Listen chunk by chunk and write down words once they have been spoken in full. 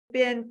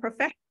been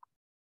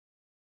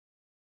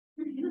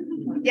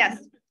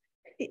Yes,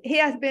 he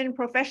has been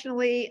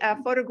professionally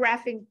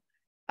photographing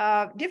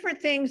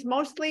different things,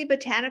 mostly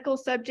botanical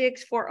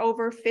subjects, for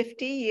over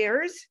 50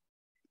 years.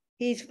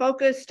 He's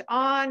focused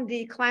on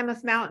the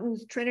Klamath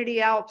Mountains,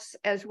 Trinity Alps,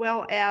 as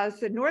well as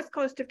the north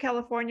coast of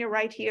California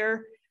right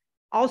here,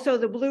 also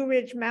the Blue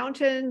Ridge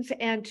Mountains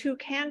and 2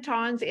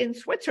 cantons in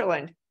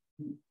Switzerland.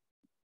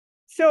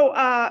 So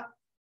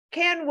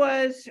Ken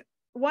was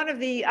one of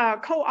the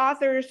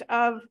co-authors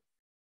of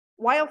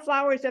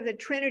Wildflowers of the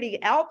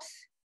Trinity Alps,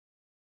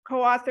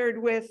 co-authored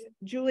with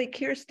Julie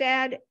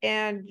Kierstad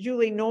and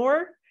Julie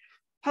Knorr,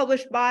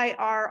 published by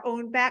our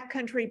own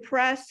Backcountry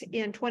Press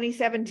in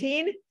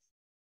 2017.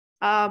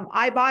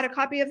 I bought a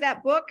copy of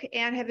that book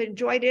and have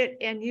enjoyed it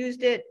and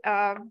used it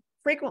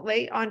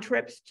frequently on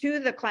trips to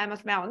the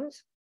Klamath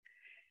Mountains.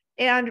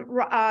 And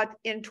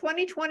in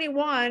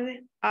 2021,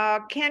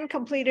 Ken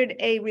completed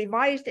a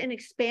revised and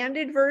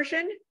expanded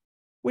version,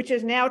 which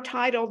is now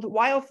titled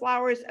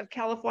Wildflowers of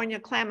California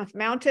Klamath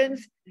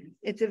Mountains.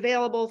 It's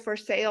available for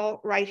sale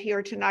right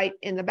here tonight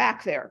in the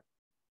back there.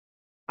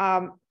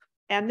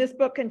 And this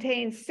book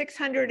contains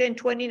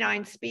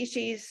 629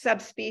 species,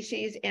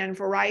 subspecies, and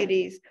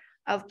varieties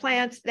of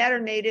plants that are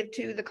native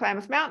to the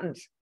Klamath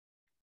Mountains.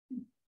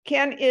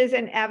 Ken is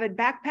an avid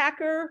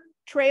backpacker,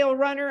 trail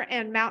runner,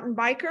 and mountain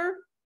biker.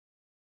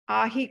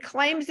 He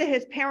claims that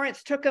his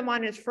parents took him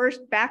on his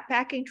first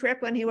backpacking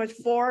trip when he was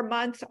 4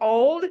 months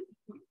old.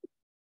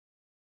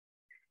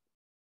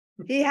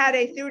 He had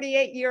a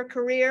 38-year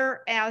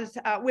career as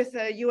with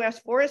the U.S.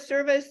 Forest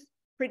Service,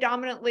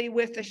 predominantly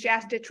with the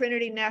Shasta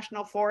Trinity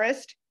National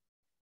Forest.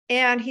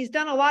 And he's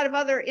done a lot of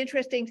other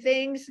interesting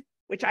things,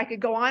 which I could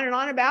go on and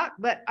on about,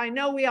 but I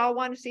know we all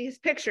want to see his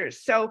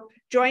pictures. So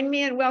join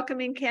me in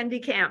welcoming Ken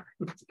DeCamp.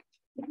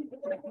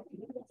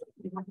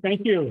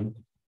 Thank you.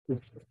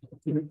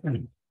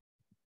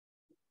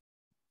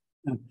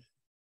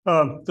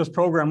 This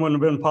program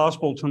wouldn't have been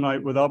possible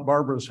tonight without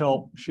Barbara's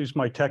help. She's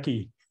my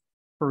techie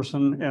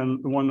person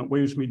and the one that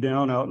waves me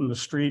down out in the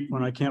street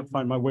when I can't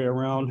find my way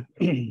around.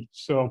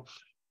 So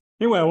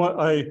anyway,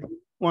 I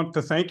want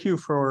to thank you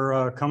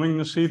for coming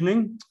this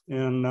evening,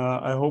 and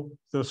I hope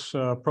this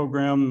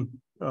program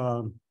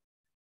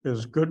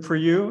is good for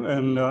you.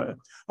 And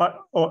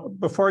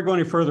before I go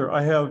any further,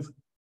 I have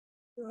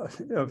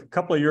a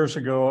couple of years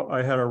ago,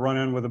 I had a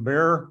run-in with a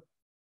bear,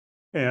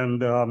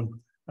 and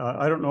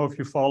I don't know if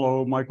you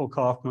follow Michael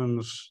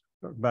Kaufman's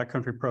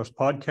Backcountry Press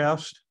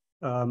podcast,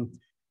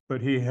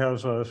 but he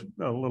has a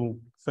little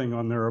thing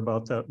on there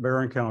about that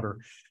bear encounter.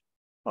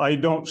 I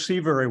don't see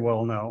very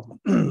well now.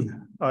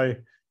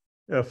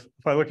 If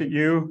I look at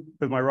you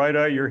with my right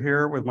eye, you're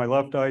here. With my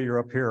left eye, you're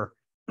up here.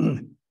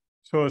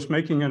 So it's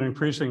making it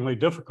increasingly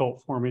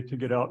difficult for me to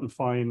get out and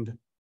find,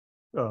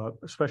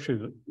 especially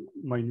the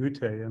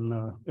minutiae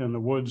in the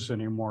woods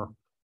anymore.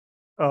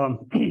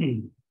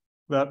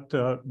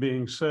 That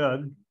being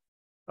said,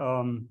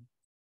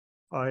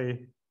 I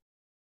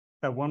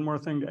have one more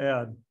thing to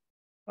add.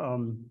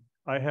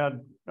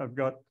 I've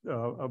got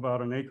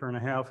about 1.5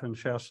 acres in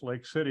Shasta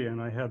Lake City,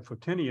 and I had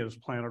photinias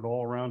planted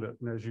all around it.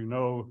 And as you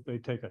know, they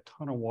take a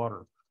ton of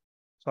water.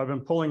 So I've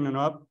been pulling them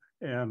up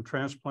and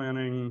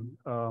transplanting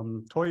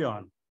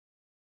toyon,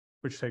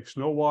 which takes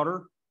no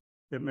water.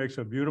 It makes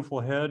a beautiful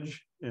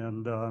hedge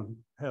and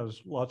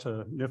has lots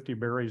of nifty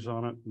berries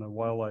on it, and the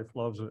wildlife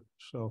loves it.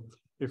 So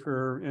if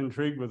you're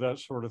intrigued with that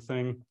sort of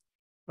thing,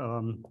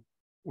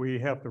 we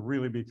have to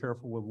really be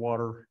careful with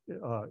water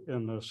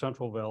in the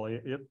Central Valley.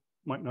 It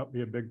might not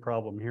be a big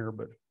problem here,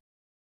 but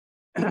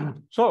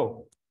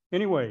so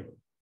anyway,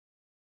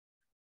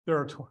 there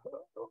are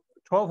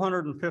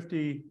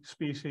 1,250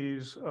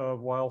 species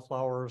of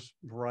wildflowers,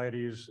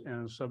 varieties,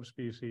 and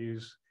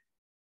subspecies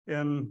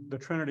in the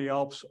Trinity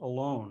Alps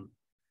alone.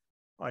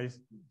 I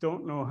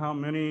don't know how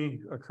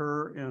many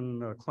occur in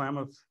the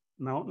Klamath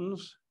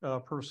Mountains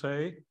per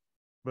se,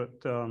 but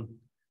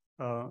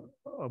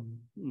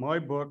my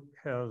book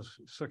has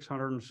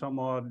 600 and some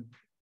odd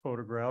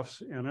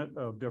photographs in it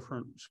of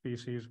different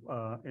species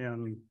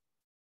and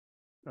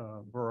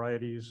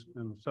varieties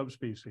and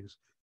subspecies.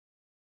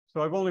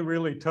 So I've only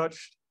really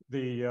touched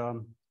the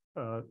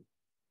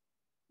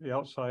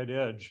outside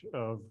edge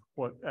of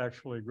what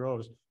actually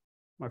grows.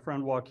 My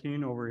friend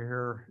Joaquin over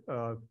here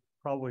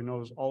probably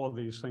knows all of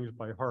these things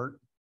by heart.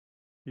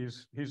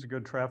 He's a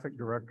good traffic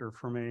director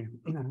for me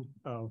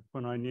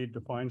when I need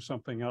to find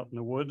something out in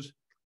the woods.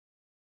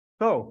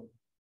 So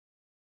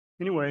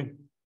anyway,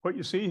 what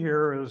you see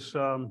here is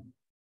a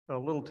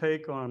little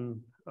take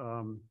on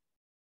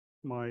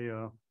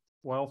my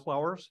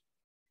wildflowers,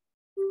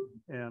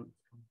 and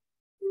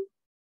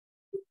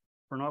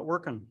we're not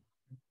working.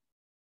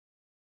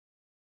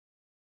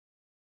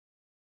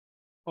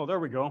 Oh, there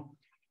we go.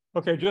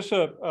 Okay, just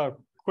a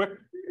quick,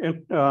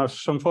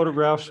 some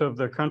photographs of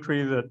the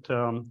country that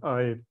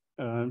I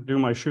do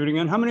my shooting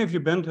in. How many of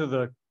you been to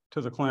the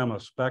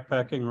Klamaths,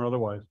 backpacking or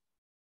otherwise?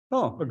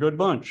 Oh, a good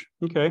bunch.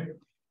 Okay.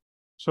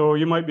 So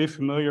you might be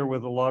familiar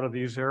with a lot of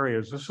these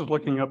areas. This is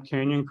looking up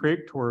Canyon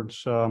Creek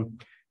towards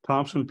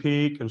Thompson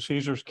Peak and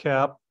Caesar's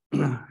Cap.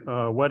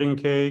 Wedding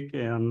Cake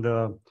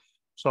and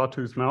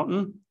Sawtooth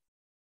Mountain.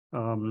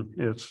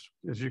 It's,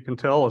 as you can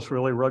tell, it's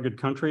really rugged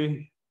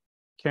country.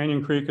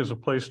 Canyon Creek is a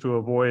place to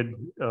avoid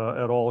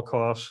at all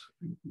costs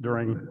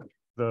during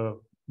the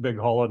big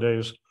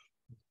holidays.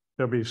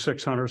 There'll be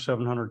 600,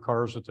 700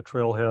 cars at the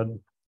trailhead.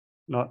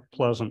 Not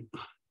pleasant.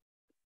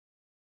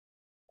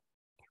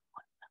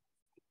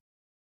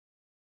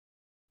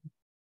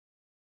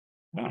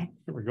 Here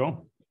we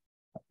go.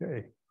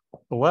 Okay.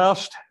 The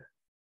last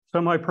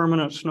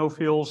semi-permanent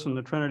snowfields in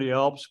the Trinity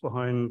Alps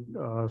behind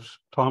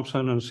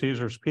Thompson and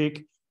Caesar's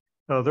Peak.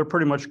 They're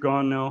pretty much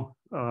gone now.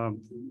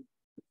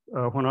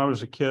 When I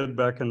was a kid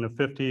back in the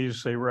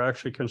 50s, they were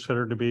actually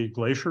considered to be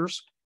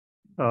glaciers.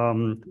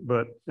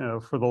 But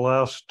for the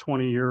last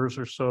 20 years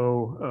or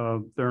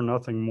so, they're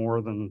nothing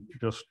more than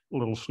just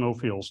little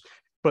snowfields.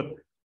 But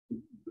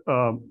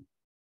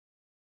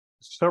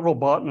several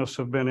botanists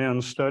have been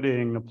in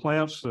studying the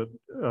plants that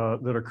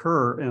that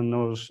occur in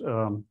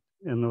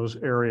those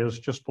areas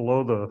just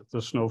below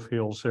the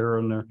snowfields there,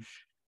 and they're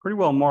pretty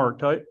well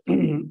marked. I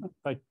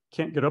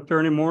can't get up there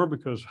anymore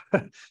because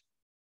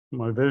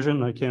my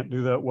vision, I can't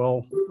do that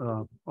well.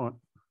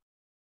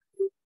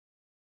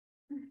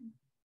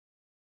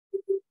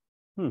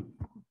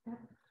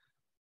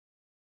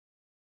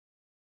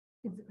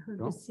 Is it hard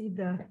to see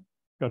the?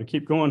 Got to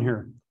keep going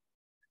here.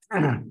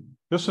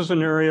 This is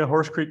an area,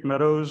 Horse Creek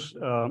Meadows,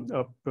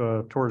 up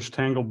towards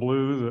Tangle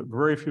Blue, that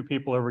very few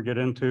people ever get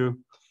into.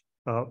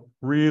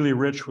 Really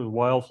rich with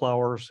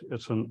wildflowers.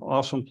 It's an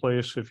awesome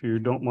place if you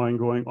don't mind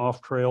going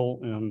off trail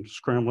and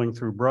scrambling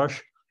through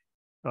brush.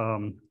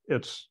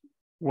 It's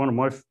one of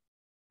my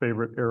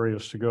favorite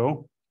areas to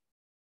go.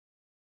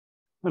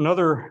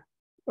 Another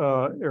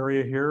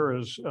area here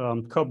is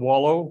Cub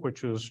Wallow,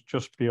 which is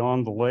just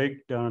beyond the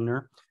lake down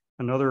there.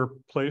 Another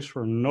place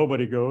where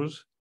nobody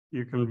goes.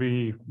 You can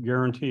be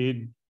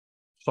guaranteed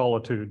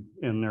solitude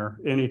in there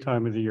any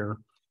time of the year.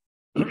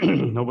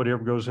 Nobody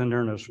ever goes in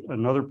there, and it's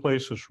another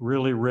place that's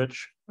really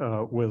rich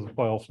with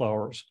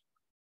wildflowers.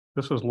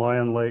 This is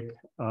Lion Lake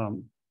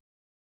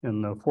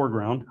in the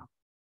foreground.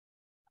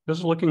 This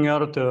is looking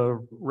out at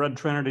the Red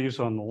Trinities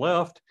on the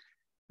left.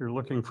 You're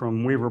looking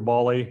from Weaver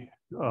Bolly,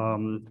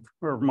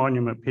 or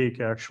Monument Peak,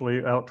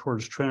 actually, out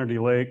towards Trinity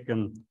Lake,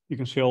 and you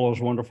can see all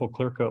those wonderful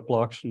clear-cut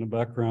blocks in the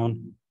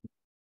background.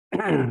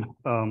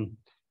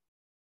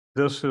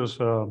 This is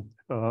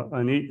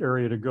a neat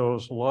area to go.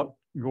 There's a lot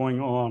going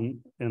on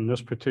in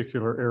this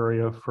particular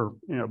area for,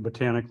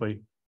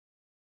 botanically.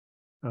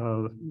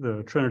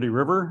 The Trinity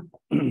River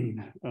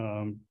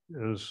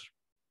is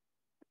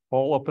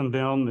all up and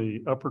down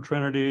the upper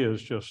Trinity,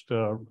 is just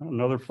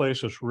another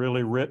place that's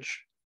really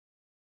rich.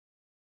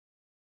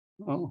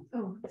 Oh,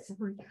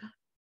 Sorry.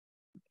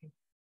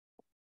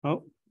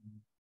 Oh,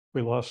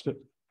 we lost it.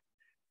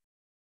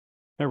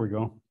 There we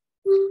go.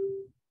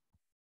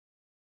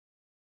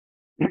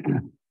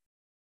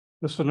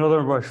 This is another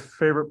of my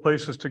favorite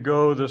places to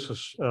go. This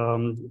is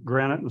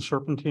granite and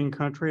serpentine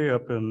country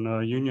up in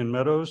Union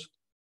Meadows.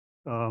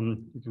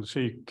 You can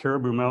see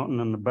Caribou Mountain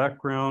in the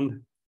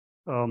background.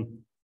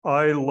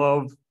 I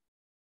love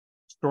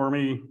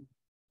stormy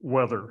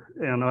weather,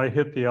 and I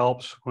hit the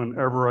Alps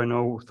whenever I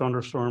know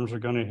thunderstorms are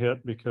going to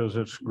hit because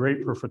it's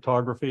great for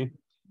photography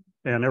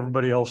and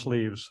everybody else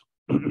leaves.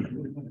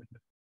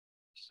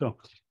 So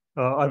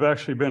I've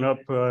actually been up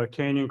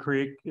Canyon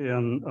Creek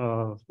in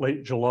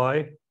late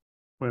July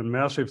when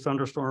massive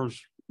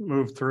thunderstorms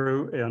moved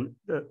through, and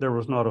there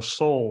was not a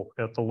soul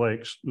at the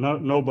lakes,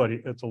 nobody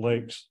at the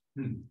lakes.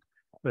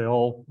 They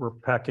all were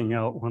packing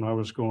out when I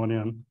was going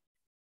in.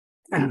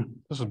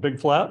 This is Big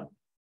Flat,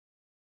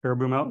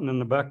 Caribou Mountain in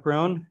the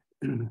background.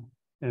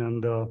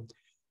 And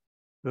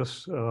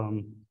this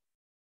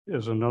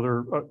is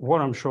another,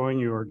 what I'm showing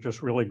you are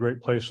just really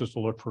great places to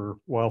look for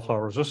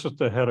wildflowers. This is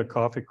the head of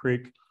Coffee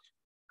Creek.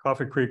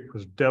 Coffee Creek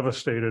was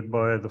devastated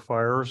by the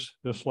fires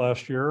this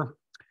last year.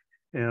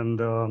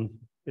 And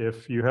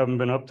if you haven't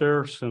been up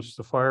there since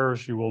the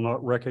fires, you will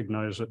not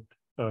recognize it,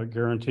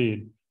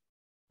 guaranteed.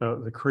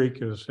 The creek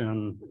is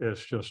in,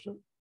 it's just,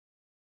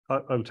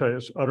 I'm telling you,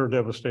 it's utter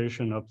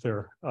devastation up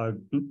there. I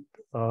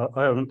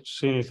haven't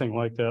seen anything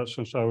like that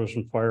since I was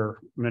in fire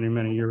many,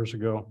 many years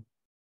ago.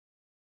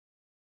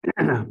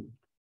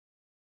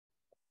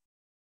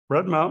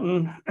 Red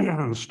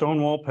Mountain,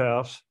 Stonewall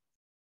Pass,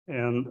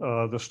 and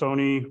the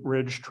Stony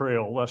Ridge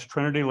Trail. That's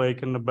Trinity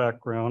Lake in the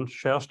background,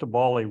 Shasta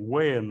Bolly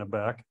way in the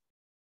back.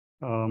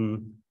 I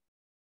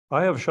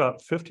have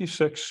shot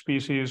 56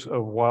 species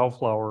of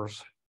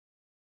wildflowers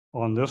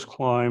on this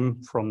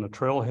climb from the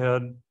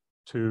trailhead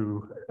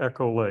to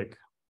Echo Lake.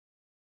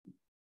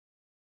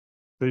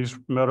 These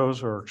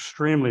meadows are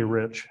extremely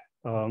rich.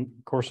 Of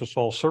course, it's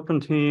all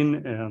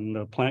serpentine, and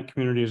the plant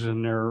communities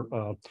in there,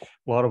 a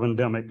lot of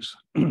endemics.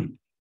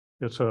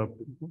 It's a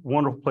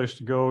wonderful place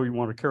to go. You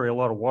want to carry a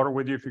lot of water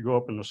with you if you go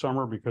up in the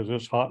summer because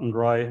it's hot and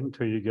dry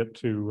until you get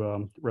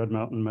to Red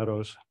Mountain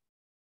Meadows.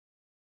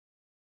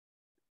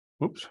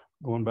 Oops,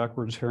 going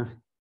backwards here.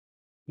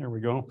 There we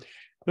go.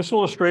 This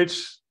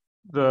illustrates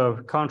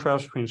the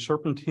contrast between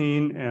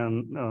serpentine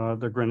and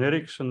the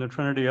granitics in the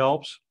Trinity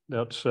Alps.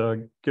 That's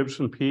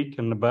Gibson Peak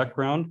in the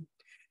background.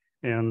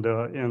 And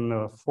in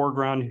the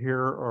foreground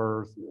here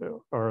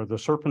are the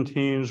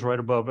serpentines right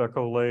above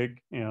Echo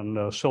Lake, and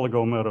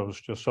Siligo Meadows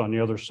just on the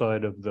other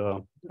side of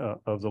the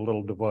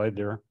little divide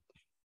there.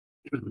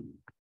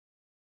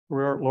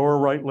 We're at Lower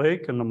Right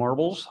Lake in the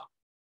Marbles,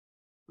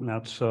 and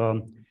that's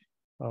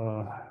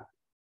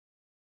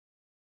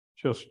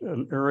just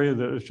an area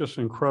that is just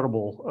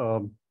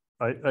incredible.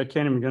 I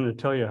can't even begin to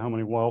tell you how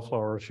many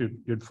wildflowers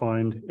you'd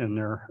find in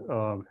there.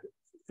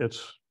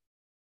 It's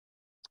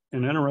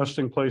an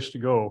interesting place to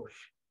go.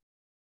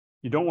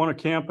 You don't want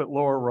to camp at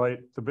Lower Right,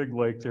 the big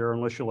lake there,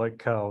 unless you like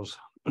cows.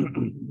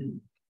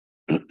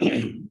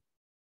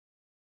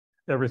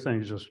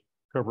 Everything's just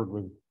covered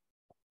with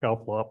cow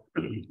flop.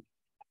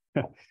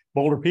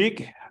 Boulder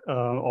Peak,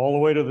 all the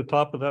way to the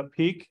top of that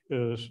peak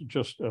is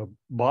just a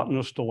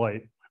botanist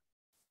delight.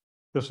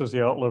 This is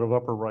the outlet of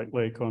Upper Right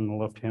Lake on the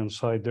left-hand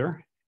side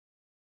there.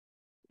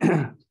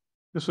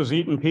 This is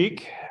Eaton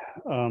Peak.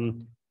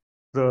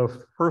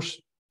 The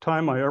first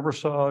time I ever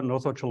saw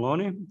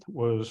Nothochelone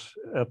was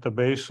at the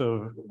base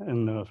of,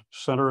 in the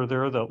center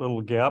there, that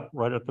little gap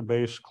right at the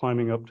base,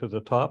 climbing up to the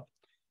top.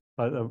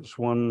 That was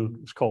one,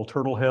 it's called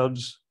Turtle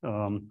Heads.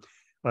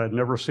 I had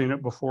never seen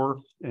it before,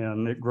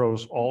 and it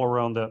grows all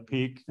around that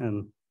peak.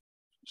 And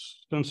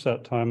since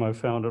that time, I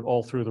found it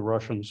all through the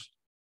Russians.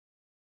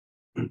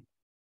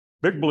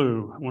 Big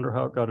Blue, I wonder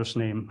how it got its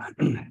name.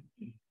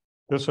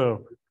 It's a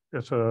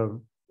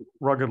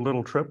rugged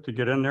little trip to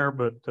get in there,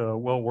 but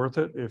well worth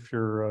it if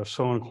you're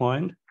so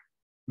inclined.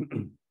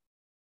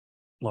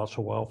 Lots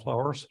of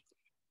wildflowers.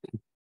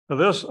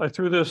 Now I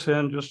threw this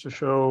in just to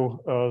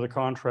show the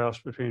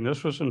contrast between,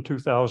 this was in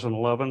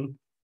 2011,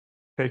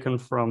 taken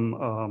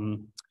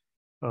from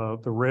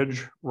the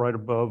ridge right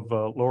above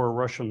Lower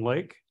Russian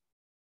Lake,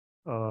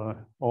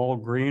 all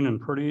green and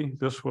pretty.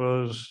 This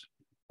was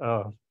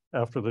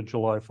after the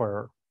July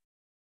fire,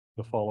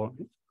 the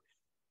following.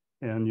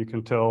 And you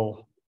can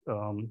tell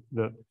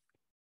that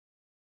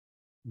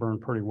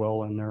burned pretty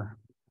well in there,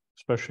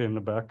 especially in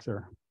the back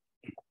there.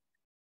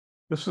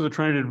 This is the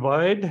Trinity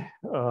Divide.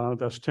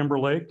 That's Timber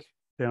Lake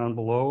down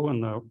below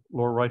in the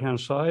lower right-hand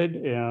side,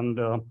 and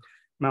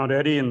Mount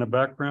Eddy in the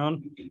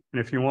background. And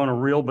if you want a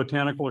real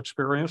botanical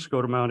experience,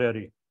 go to Mount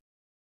Eddy.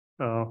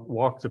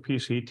 Walk the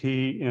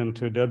PCT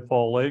into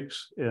Deadfall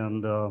Lakes,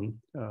 and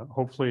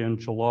hopefully in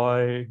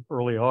July,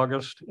 early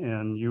August,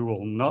 and you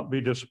will not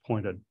be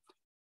disappointed.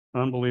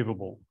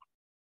 Unbelievable.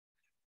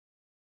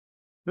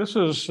 This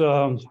is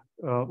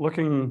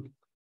looking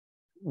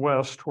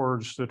west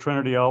towards the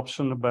Trinity Alps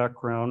in the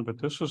background,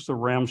 but this is the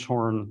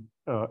Ramshorn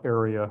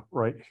area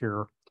right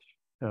here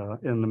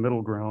in the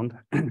middle ground.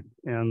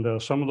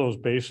 And some of those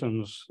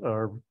basins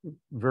are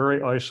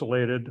very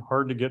isolated,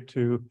 hard to get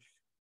to,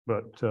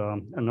 but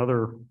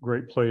another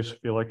great place if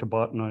you like to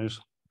botanize.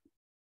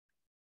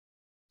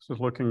 This is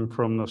looking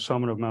from the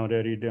summit of Mount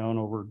Eddy down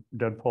over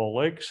Deadfall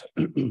Lakes.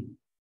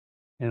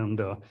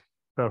 And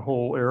that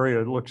whole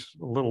area looks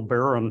a little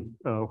barren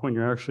when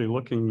you're actually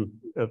looking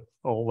at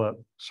all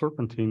that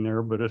serpentine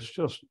there, but it's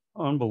just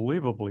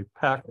unbelievably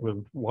packed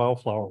with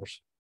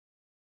wildflowers.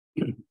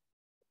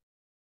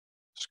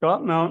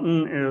 Scott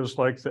Mountain is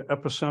like the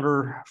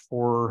epicenter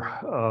for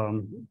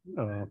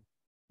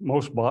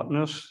most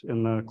botanists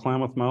in the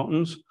Klamath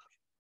Mountains.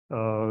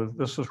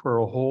 This is where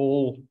a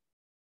whole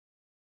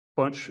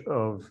bunch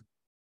of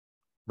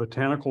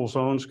botanical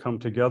zones come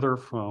together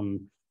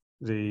from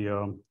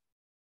the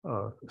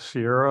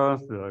Sierra,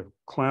 the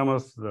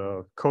Klamath,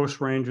 the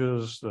Coast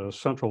Ranges, the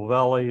Central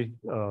Valley.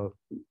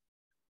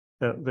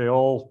 They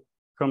all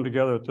come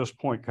together at this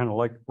point, kind of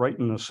like right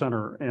in the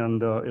center,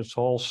 and it's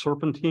all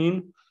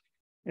serpentine.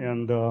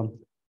 And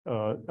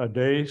a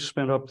day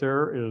spent up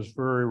there is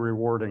very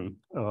rewarding.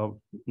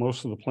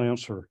 Most of the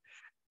plants are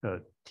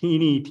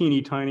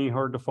teeny tiny,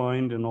 hard to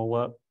find, and all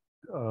that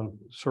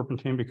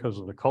serpentine because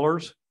of the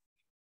colors.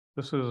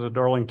 This is a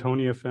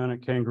Darlingtonia fan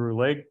at Kangaroo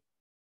Lake,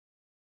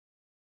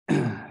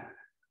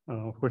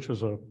 which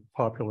is a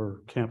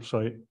popular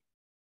campsite.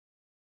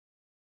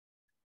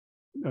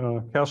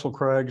 Castle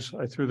Crags,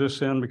 I threw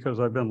this in because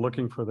I've been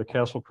looking for the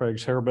Castle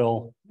Crags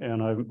harebell,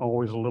 and I'm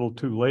always a little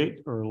too late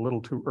or a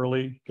little too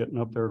early getting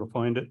up there to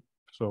find it.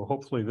 So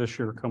hopefully this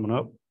year coming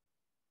up.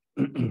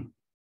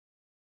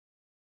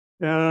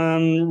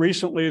 And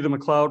recently the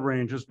McLeod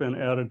Range has been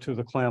added to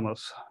the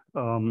Klamath.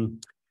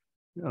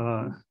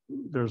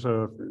 There's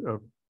a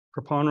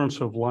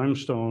preponderance of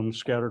limestone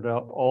scattered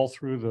out all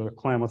through the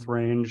Klamath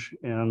Range,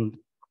 and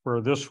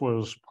where this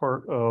was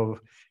part of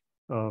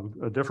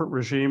a different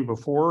regime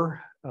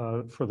before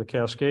for the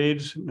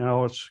Cascades,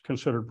 now it's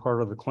considered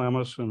part of the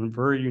Klamath, and a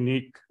very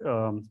unique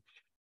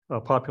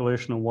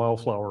population of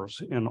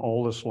wildflowers in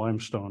all this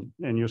limestone,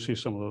 and you'll see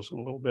some of those in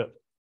a little bit.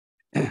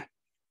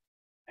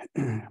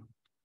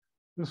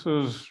 This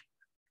is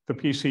the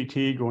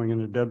PCT going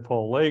into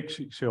Deadfall Lakes.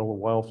 You can see all the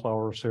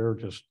wildflowers there,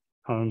 just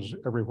tons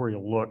everywhere you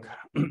look.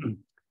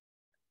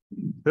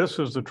 This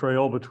is the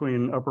trail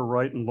between Upper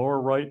Right and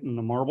Lower Right in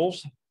the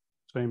Marbles.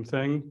 Same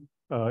thing,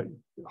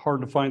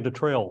 hard to find the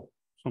trail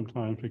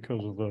sometimes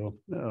because of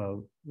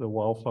the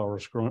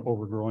wildflowers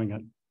overgrowing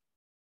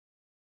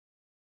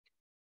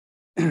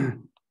it.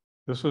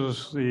 This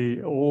is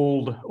the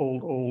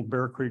old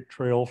Bear Creek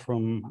Trail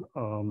from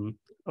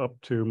up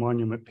to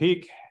Monument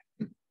Peak.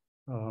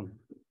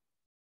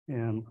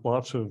 And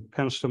lots of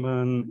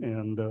penstemon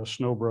and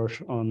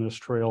snowbrush on this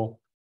trail.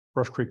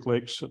 Brush Creek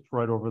Lake sits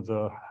right over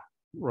the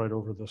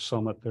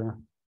summit there.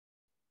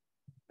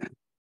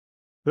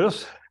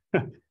 This,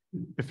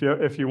 if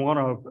you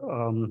want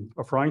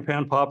a frying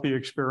pan poppy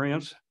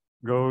experience,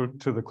 go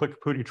to the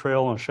Klickipooti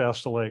Trail on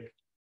Shasta Lake.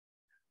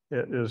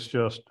 It is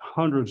just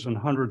hundreds and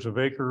hundreds of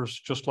acres,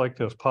 just like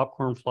this: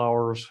 popcorn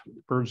flowers,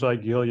 bird's eye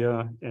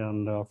gilia,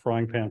 and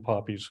frying pan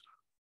poppies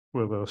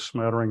with a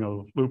smattering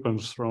of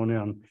lupins thrown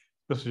in.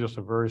 This is just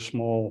a very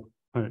small,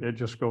 it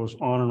just goes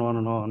on and on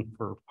and on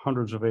for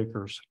hundreds of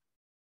acres.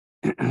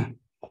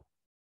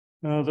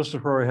 This is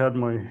where I had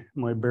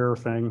my bear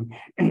thing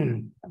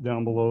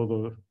down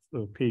below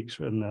the peaks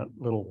in that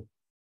little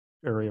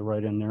area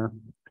right in there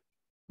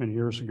many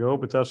years ago.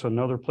 But that's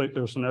another place.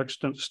 There's an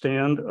extant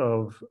stand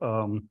of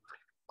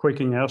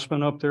quaking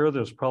aspen up there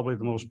that's probably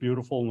the most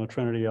beautiful in the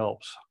Trinity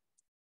Alps,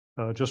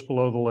 just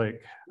below the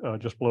lake,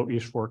 just below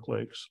East Fork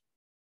Lakes.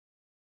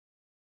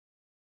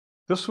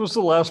 This was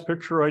the last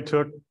picture I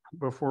took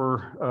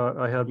before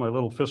I had my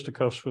little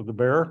fisticuffs with the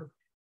bear.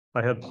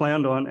 I had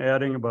planned on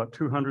adding about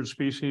 200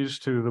 species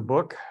to the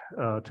book,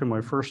 to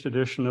my first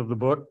edition of the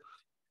book.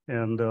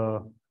 And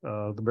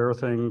the bear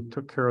thing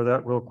took care of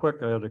that real quick.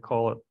 I had to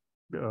call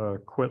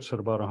it quits at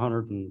about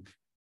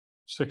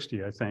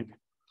 160, I think.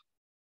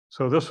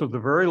 So this was the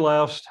very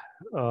last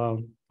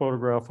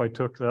photograph I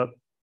took that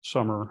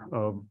summer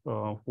of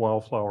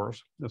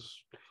wildflowers.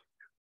 This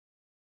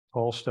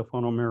tall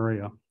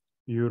Stephanomeria.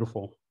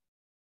 Beautiful.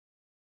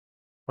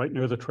 Right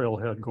near the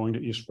trailhead going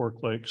to East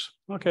Fork Lakes.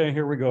 Okay,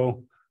 here we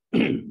go.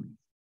 In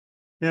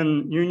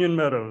Union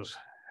Meadows,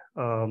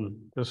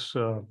 this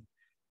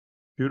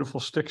beautiful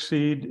stick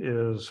seed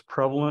is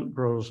prevalent,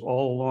 grows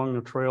all along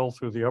the trail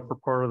through the upper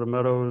part of the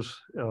meadows,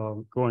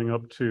 going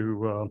up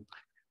to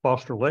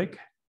Foster Lake.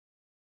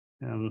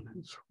 And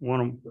it's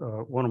one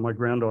of my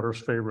granddaughter's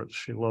favorites.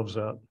 She loves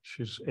that.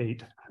 She's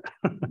 8.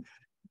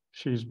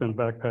 She's been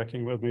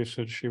backpacking with me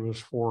since she was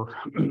 4.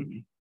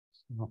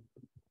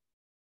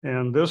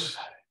 And this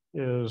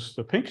is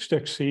the pink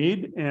stick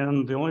seed,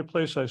 and the only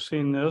place I've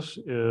seen this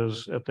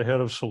is at the head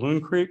of Saloon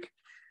Creek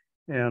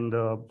and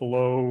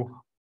below,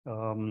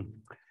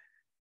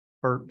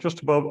 or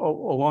just above,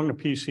 along the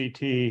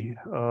PCT,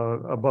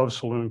 above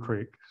Saloon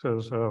Creek. So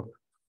there's a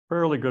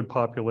fairly good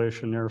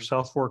population there.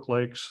 South Fork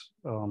Lakes,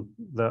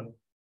 that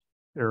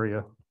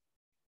area.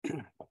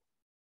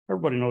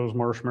 Everybody knows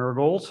marsh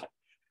marigolds.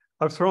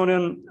 I've thrown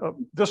in,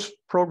 this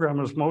program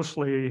is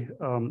mostly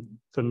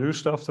the new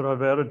stuff that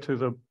I've added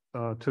to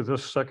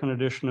this second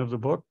edition of the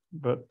book.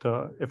 But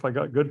if I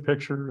got good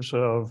pictures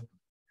of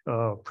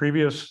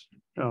previous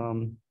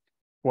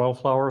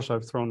wildflowers,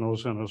 I've thrown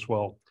those in as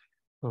well.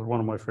 They're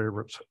one of my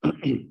favorites.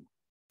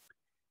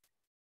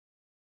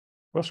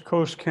 West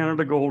Coast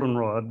Canada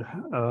goldenrod.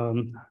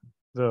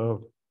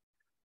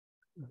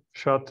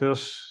 Shot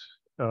this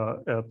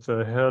at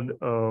the head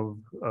of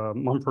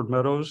Mumford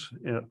Meadows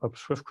up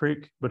Swift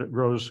Creek, but it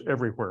grows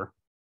everywhere.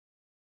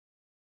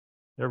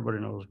 Everybody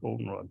knows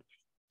goldenrod.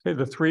 Okay,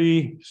 the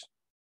 3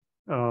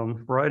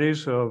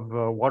 varieties of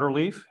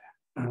waterleaf,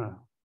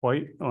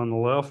 white on the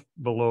left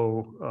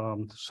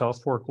below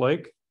South Fork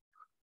Lake.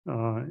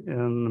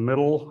 In the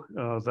middle,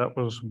 that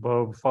was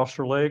above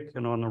Foster Lake,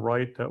 and on the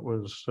right, that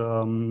was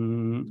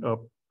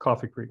up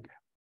Coffee Creek.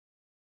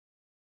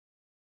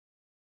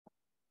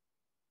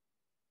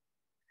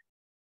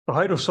 The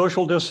height of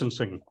social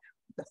distancing.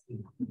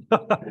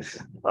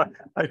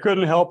 I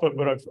couldn't help it,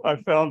 but I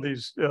found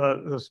these,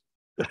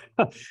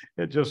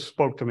 it just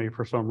spoke to me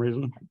for some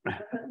reason.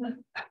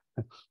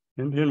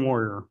 Indian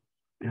warrior.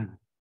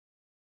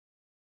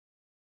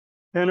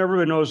 And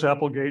everybody knows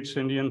Applegate's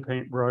Indian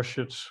paintbrush.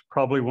 It's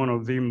probably one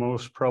of the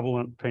most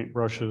prevalent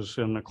paintbrushes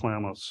in the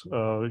Klamaths.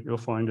 You'll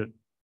find it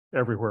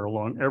everywhere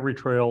along every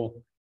trail,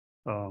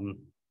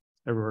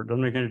 everywhere. It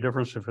doesn't make any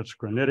difference if it's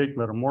granitic,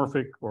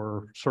 metamorphic,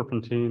 or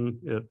serpentine.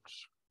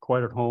 It's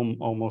quite at home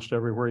almost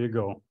everywhere you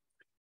go.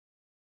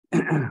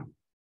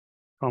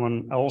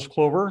 Common owl's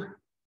clover.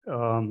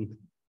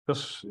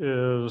 This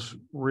is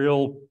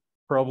real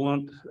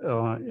prevalent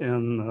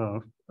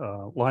in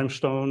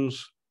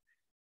limestones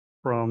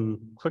from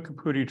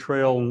Klickipooti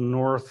Trail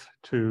north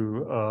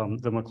to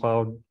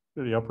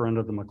the upper end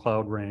of the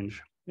McLeod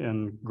Range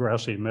in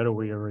grassy,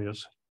 meadowy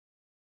areas.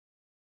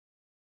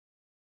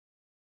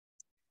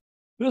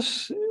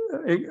 This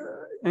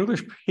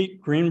English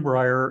peat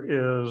greenbrier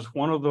is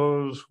one of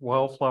those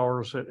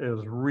wildflowers that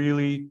is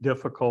really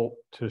difficult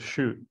to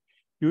shoot.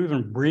 You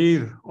even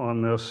breathe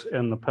on this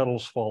and the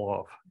petals fall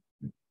off.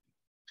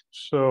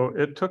 So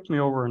it took me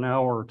over an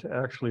hour to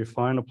actually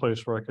find a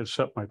place where I could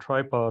set my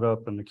tripod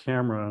up and the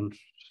camera and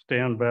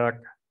stand back,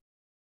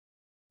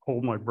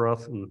 hold my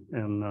breath,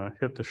 and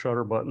hit the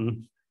shutter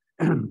button.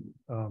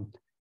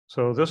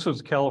 So this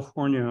is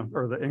California,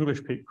 or the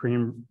English peak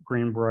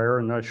greenbrier,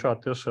 and I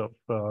shot this up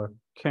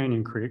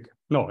Canyon Creek.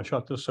 No, I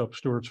shot this up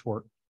Stewart's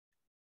Fork.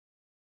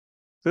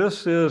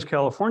 This is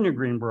California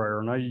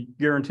greenbrier, and I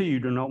guarantee you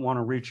do not want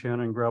to reach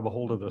in and grab a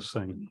hold of this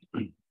thing.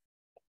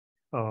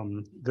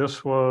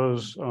 This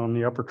was on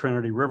the Upper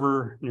Trinity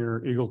River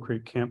near Eagle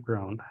Creek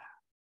Campground.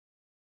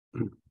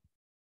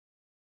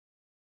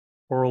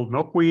 Old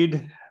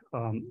milkweed.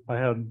 I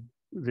had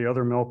the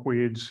other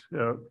milkweeds,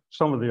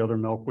 some of the other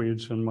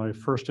milkweeds in my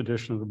first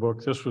edition of the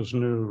book. This was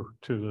new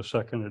to the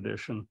second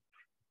edition.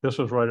 This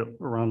was right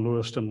around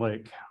Lewiston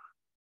Lake.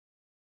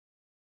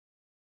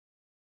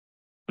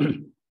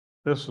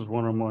 This is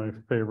one of my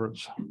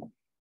favorites.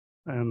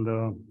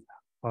 And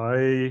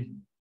I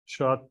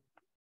shot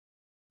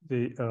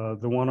the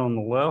one on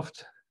the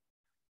left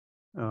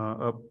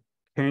up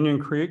Canyon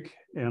Creek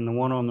and the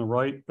one on the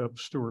right up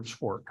Stewart's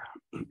Fork.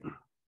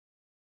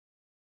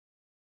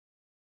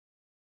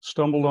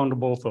 Stumbled onto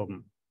both of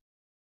them.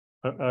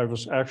 I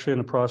was actually in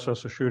the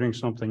process of shooting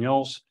something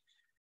else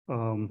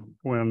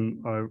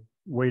when I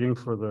waiting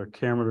for the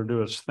camera to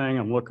do its thing.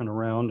 I'm looking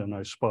around and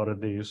I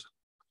spotted these.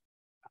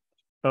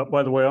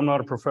 By the way, I'm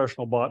not a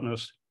professional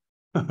botanist.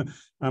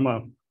 I'm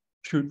a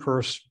shoot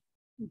first,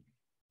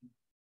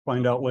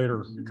 find out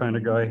later kind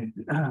of guy.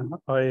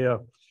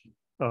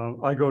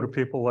 I go to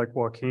people like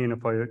Joaquin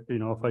if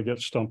I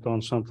get stumped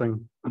on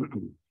something.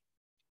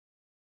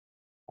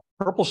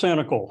 Purple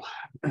Sanicle.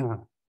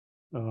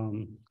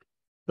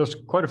 There's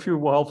quite a few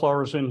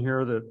wildflowers in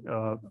here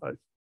that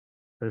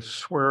I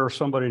swear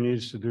somebody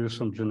needs to do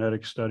some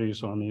genetic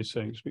studies on these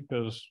things,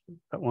 because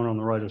that one on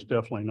the right is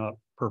definitely not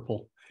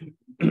purple.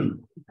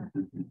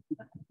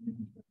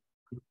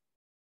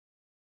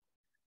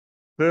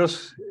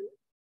 This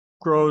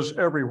grows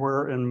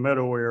everywhere in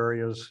meadow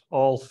areas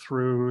all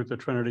through the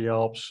Trinity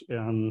Alps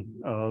and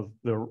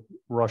the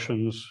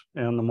Russians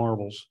and the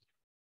marbles.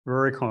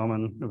 Very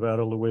common,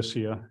 Nevada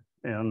Lewisia,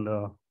 and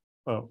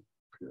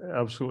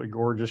absolutely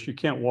gorgeous. You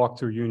can't walk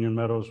through Union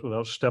Meadows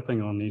without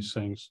stepping on these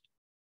things.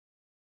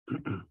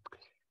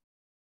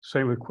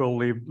 Same with Quill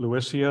Leaf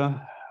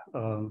Lewisia.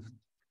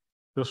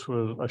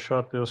 I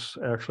shot this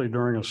actually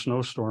during a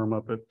snowstorm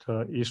up at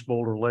East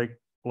Boulder Lake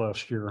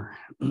last year.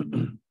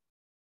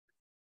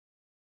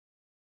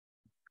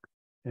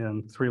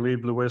 And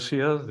three-leaved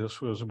Lewisia,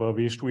 this was above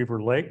East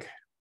Weaver Lake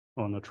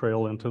on the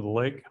trail into the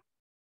lake.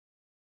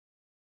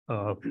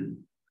 Got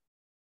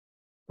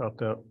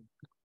that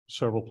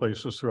several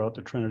places throughout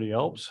the Trinity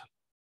Alps.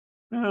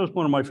 And it was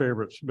one of my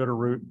favorites,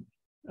 Bitterroot.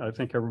 I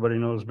think everybody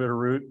knows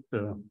Bitterroot,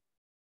 the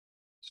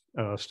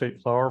state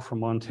flower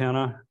from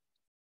Montana.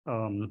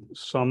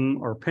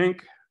 Some are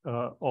pink.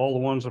 All the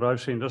ones that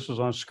I've seen, this is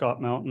on Scott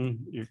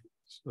Mountain,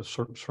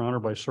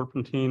 surrounded by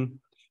serpentine.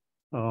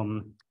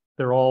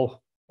 They're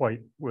all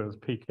white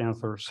with pink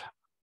anthers.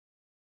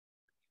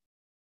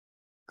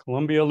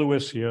 Columbia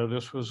Lewisia,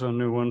 this was a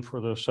new one for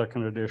the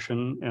second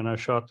edition, and I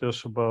shot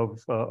this above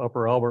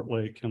Upper Albert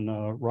Lake in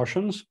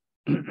Russians.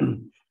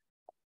 And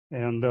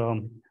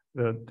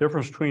the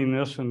difference between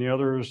this and the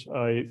others,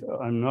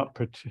 I'm not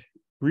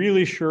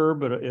really sure,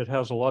 but it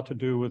has a lot to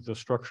do with the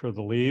structure of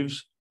the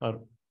leaves.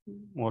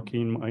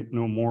 Joaquin might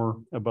know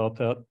more about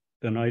that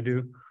than I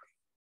do,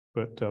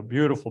 but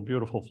beautiful,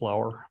 beautiful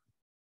flower.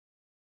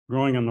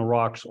 Growing in the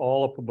rocks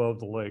all up above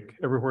the lake.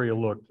 Everywhere you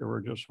look, there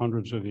were just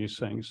hundreds of these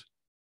things.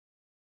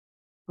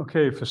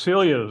 Okay,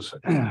 Phacelias.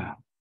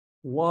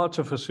 Lots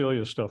of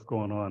Phacelia stuff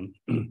going on.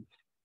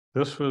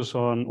 This was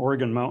on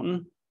Oregon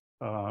Mountain,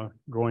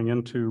 going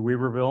into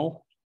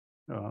Weaverville,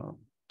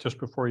 just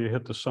before you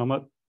hit the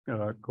summit,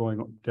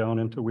 going down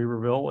into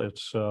Weaverville.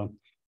 It's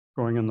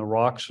going in the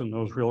rocks and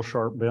those real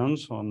sharp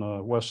bends on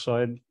the west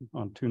side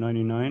on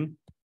 299.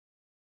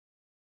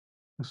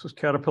 This is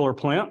caterpillar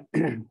plant.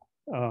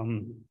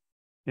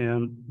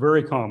 And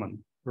very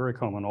common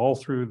all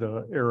through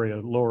the area,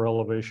 lower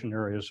elevation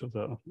areas of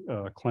the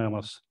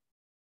Klamath.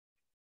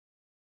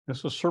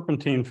 This is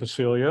serpentine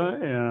Phacelia,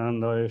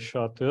 and I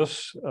shot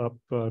this up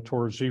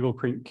towards Eagle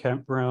Creek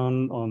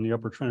Campground on the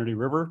Upper Trinity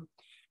River.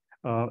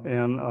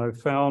 And I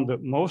found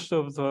that most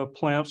of the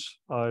plants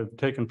I've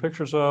taken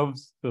pictures of,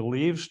 the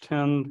leaves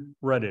tend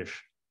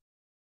reddish.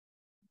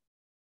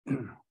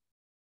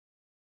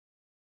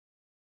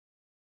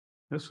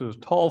 This is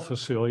tall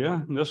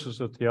Phacelia, and this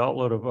is at the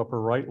outlet of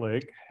Upper Right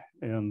Lake.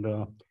 And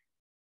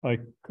I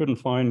couldn't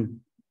find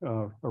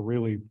a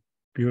really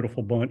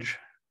beautiful bunch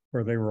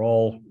where they were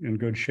all in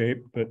good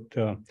shape, but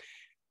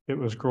it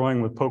was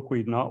growing with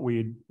pokeweed,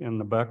 knotweed in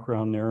the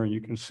background there. And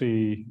you can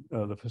see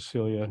the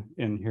Phacelia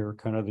in here,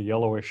 kind of the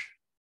yellowish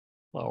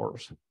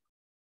flowers.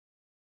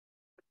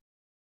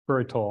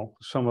 Very tall,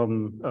 some of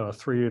them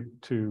 3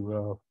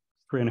 to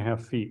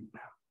 3.5 feet.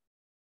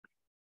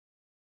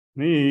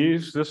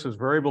 This is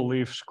variable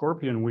leaf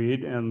scorpion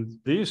weed, and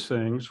these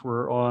things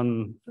were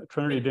on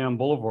Trinity Dam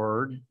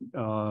Boulevard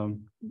to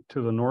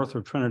the north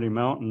of Trinity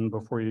Mountain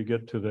before you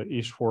get to the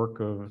east fork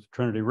of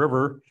Trinity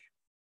River.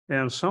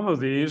 And some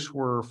of these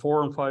were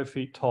 4 and 5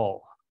 feet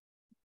tall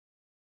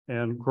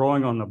and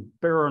growing on the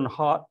barren,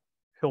 hot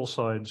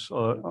hillsides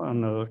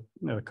on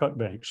the cut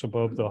banks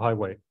above the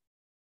highway.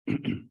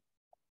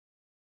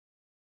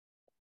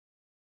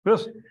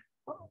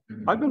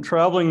 I've been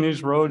traveling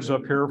these roads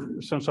up here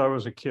since I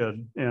was a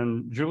kid,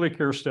 and Julie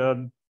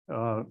Kierstead,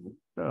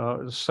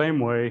 same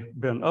way,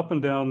 been up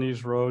and down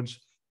these roads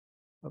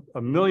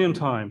a million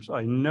times.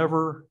 I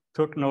never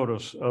took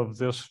notice of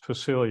this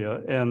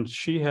Phacelia, and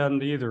she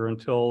hadn't either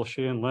until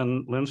she and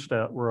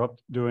Lindstedt were up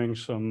doing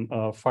some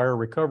fire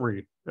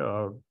recovery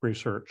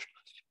research.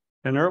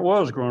 And there it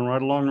was, growing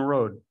right along the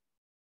road.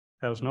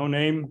 Has no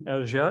name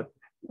as yet,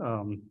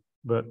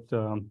 but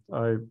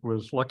I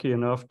was lucky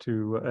enough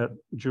to, at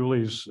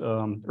Julie's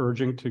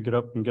urging, to get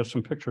up and get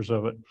some pictures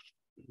of it.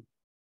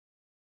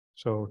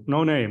 So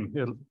no name.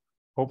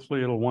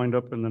 Hopefully it'll wind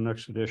up in the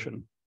next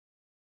edition.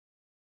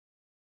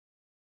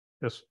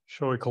 This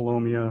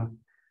Shoei-Colomia,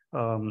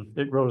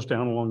 it grows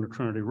down along the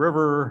Trinity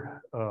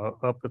River,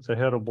 up at the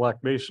head of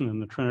Black Basin in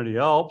the Trinity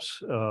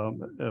Alps.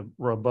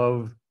 We're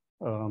above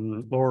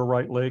Lower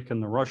Right Lake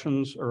and the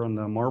Russians, or in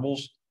the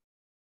Marbles.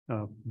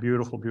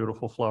 Beautiful,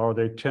 beautiful flower.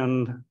 They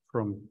tend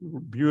from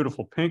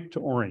beautiful pink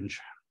to orange.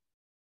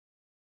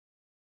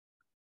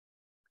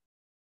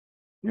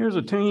 Here's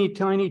a teeny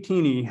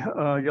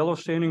yellow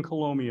standing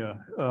Colomia.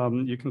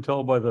 You can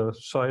tell by the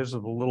size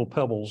of the little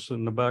pebbles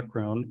in the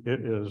background. It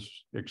is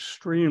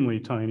extremely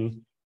tiny.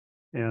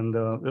 And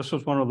this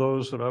was one of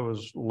those that I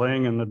was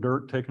laying in the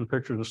dirt taking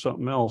pictures of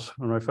something else,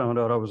 and I found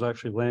out I was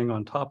actually laying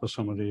on top of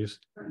some of these.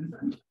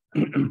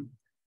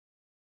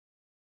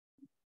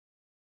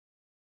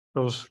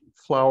 Those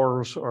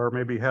flowers are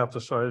maybe half the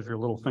size of your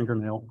little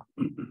fingernail.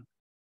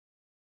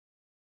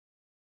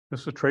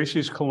 This is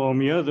Tracy's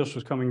Colomia. This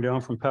was coming down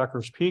from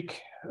Packers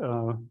Peak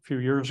a few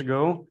years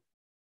ago,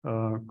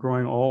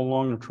 growing all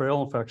along the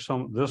trail. In fact,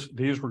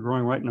 these were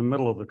growing right in the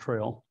middle of the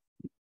trail.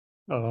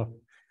 I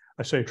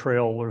say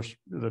trail,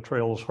 the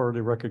trail is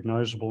hardly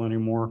recognizable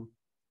anymore.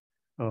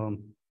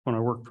 When I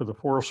worked for the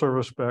Forest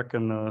Service back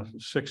in the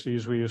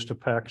 60s, we used to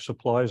pack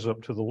supplies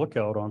up to the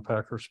lookout on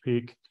Packers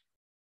Peak.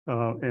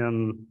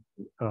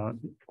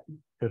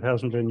 It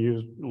hasn't been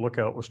used. The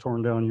lookout was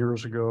torn down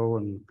years ago,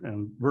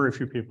 and very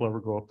few people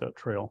ever go up that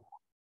trail.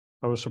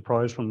 I was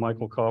surprised when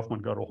Michael Kaufman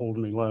got a hold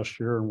of me last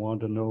year and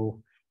wanted to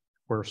know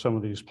where some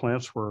of these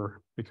plants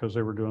were, because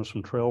they were doing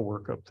some trail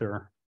work up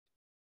there.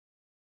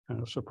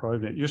 Kind of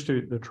surprised me. It used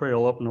to, the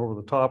trail up and over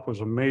the top was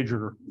a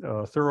major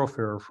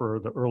thoroughfare for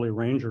the early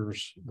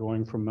rangers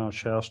going from Mount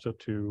Shasta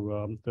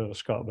to the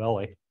Scott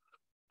Valley.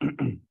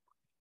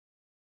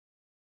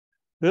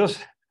 This,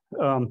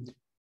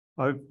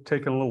 I've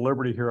taken a little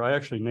liberty here. I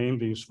actually named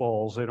these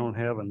falls. They don't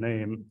have a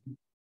name,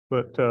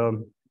 but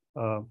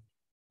well,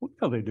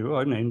 they do.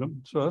 I named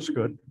them, so that's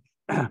good.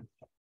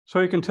 So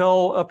you can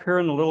tell up here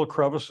in the little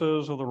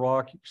crevices of the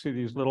rock, you can see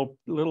these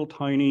little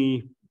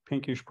tiny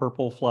pinkish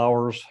purple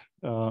flowers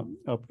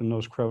up in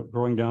those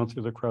growing down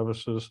through the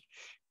crevices.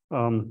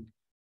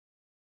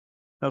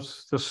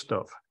 That's this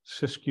stuff,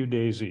 Siskiyou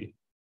daisy,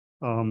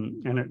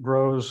 and it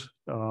grows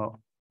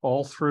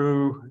all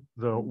through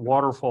the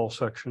waterfall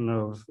section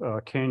of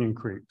Canyon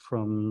Creek,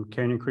 from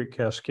Canyon Creek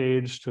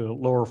Cascades to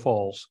Lower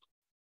Falls.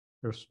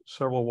 There's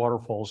several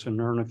waterfalls in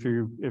there, and if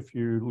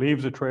you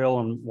leave the trail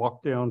and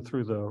walk down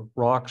through the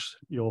rocks,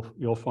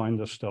 you'll find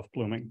this stuff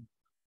blooming.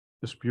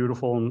 It's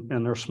beautiful,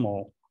 and they're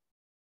small.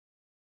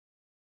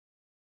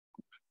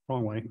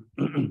 Wrong way.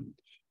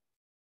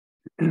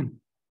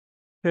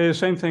 Okay,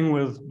 same thing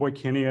with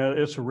Boykinia.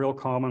 It's a real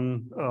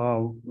common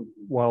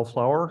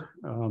wildflower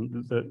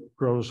that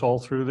grows all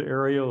through the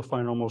area. You'll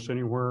find it almost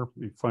anywhere.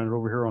 You find it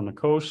over here on the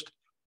coast.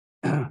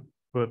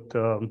 But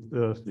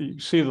you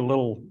see the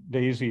little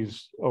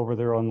daisies over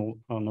there on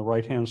the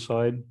right-hand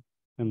side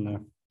in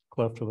the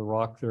cleft of the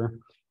rock there.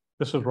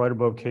 This is right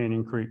above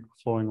Canyon Creek,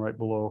 flowing right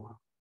below.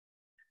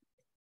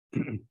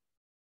 And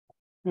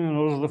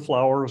those are the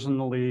flowers and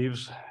the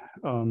leaves.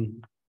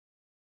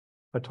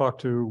 I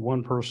talked to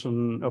one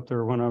person up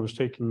there when I was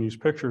taking these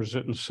pictures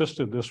that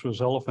insisted this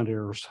was elephant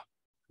ears.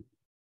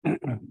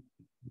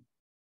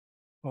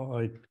 Well,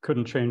 I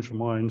couldn't change my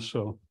mind,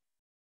 so.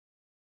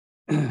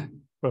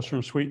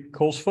 Western sweet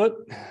coltsfoot,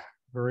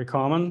 very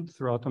common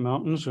throughout the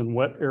mountains and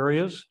wet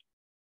areas.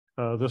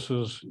 I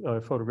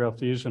photographed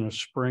these in a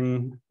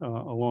spring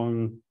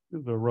along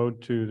the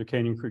road to the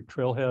Canyon Creek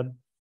trailhead,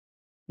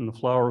 and the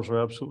flowers are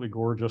absolutely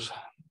gorgeous.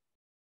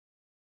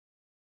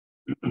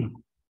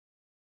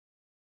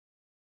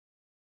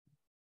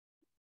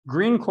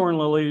 Green corn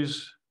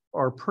lilies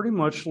are pretty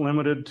much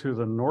limited to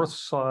the north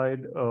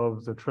side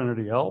of the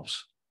Trinity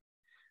Alps,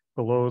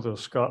 below the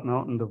Scott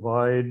Mountain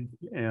Divide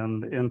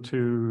and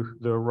into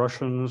the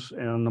Russians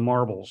and the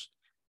Marbles.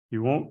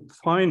 You won't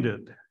find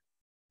it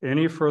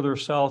any further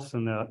south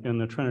than that in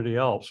the Trinity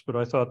Alps, but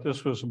I thought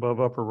this was above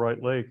Upper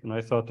Right Lake, and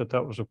I thought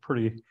that was a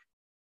pretty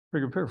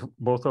good pair,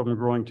 both of them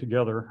growing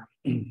together.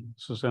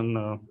 This is in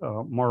the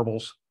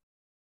Marbles.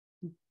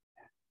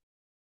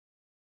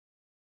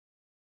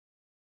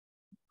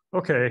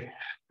 Okay,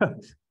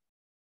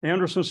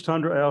 Anderson's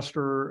Tundra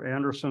Aster,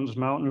 Anderson's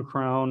Mountain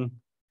Crown.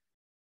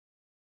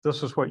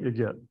 This is what you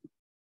get.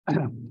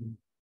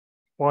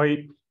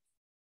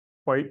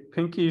 white,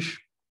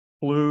 pinkish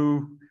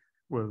blue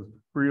with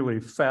really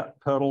fat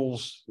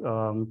petals,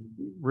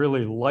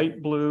 really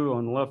light blue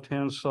on the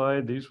left-hand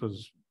side. These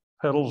was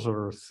petals that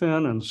are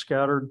thin and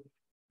scattered,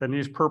 and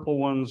these purple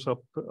ones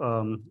up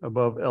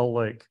above L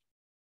Lake.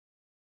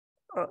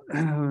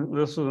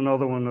 This is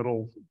another one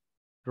that'll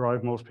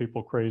drive most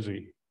people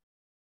crazy.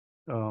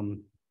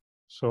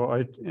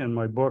 So in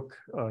my book,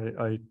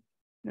 I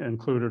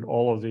included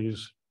all of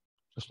these,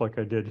 just like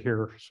I did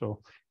here.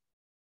 So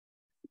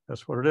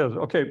that's what it is.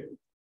 Okay,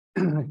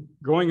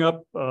 going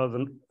up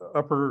the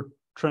upper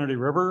Trinity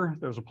River,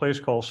 there's a place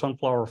called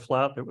Sunflower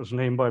Flat that was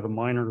named by the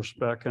miners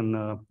back in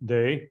the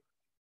day.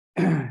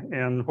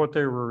 And what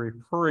they were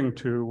referring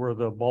to were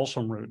the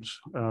balsam roots,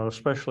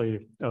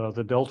 especially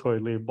the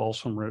deltoid leaf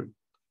balsam root.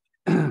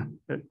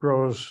 It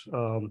grows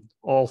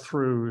all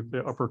through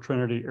the upper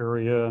Trinity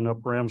area and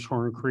up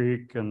Ramshorn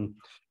Creek and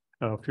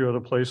a few other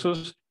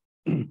places.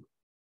 And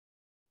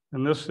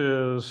this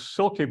is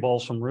silky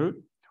balsam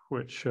root,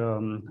 which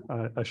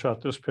I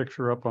shot this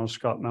picture up on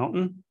Scott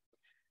Mountain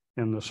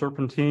in the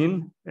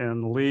Serpentine,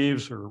 and the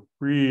leaves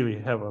really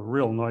have a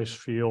real nice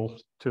feel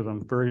to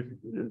them, very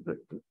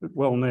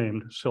well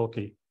named,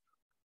 silky.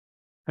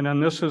 And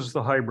then this is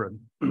the hybrid.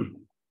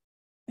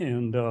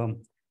 And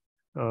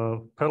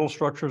petal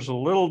structure is a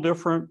little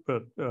different,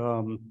 but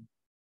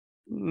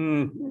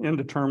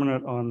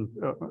indeterminate on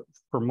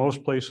for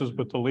most places,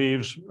 but the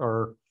leaves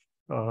are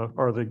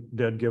the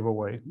dead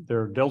giveaway.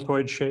 They're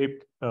deltoid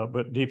shaped,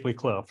 but deeply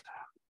cleft.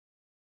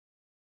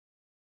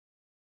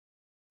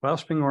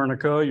 Clasping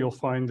arnica, you'll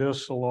find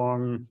this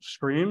along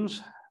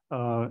streams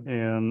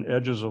and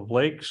edges of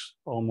lakes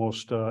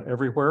almost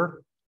everywhere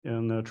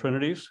in the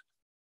Trinities.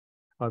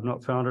 I've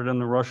not found it in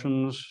the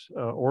Russians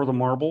or the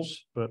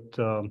marbles, but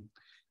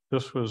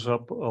this was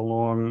up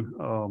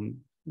along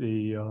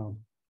the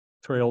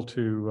trail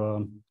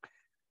to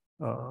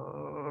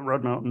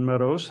Red Mountain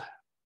Meadows.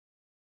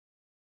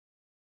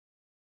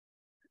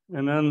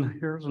 And then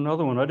here's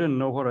another one. I didn't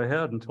know what I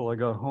had until I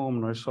got home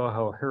and I saw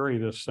how hairy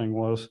this thing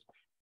was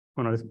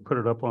when I put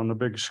it up on the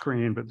big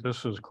screen. But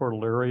this is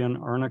Cordillerian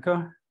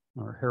arnica,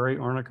 or hairy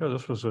arnica.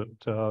 This was at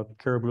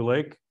Caribou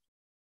Lake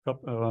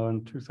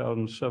in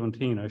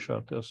 2017. I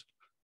shot this.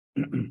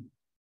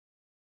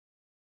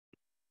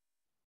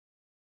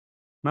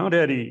 Mount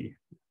Eddy,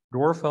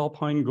 dwarf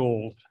alpine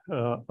gold,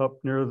 up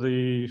near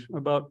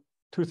about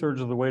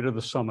 2/3 of the way to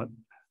the summit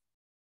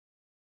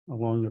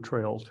along the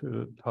trail to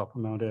the top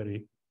of Mount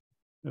Eddy.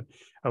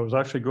 I was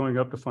actually going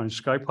up to find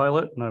Sky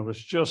Pilot, and I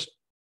was just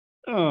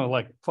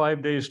like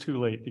 5 days too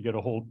late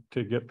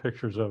to get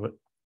pictures of it.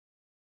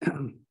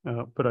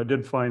 But I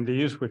did find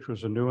these, which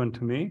was a new one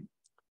to me.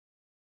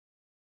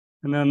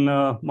 And then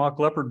mock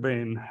leopard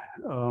bane.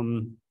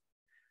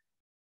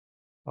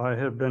 I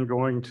have been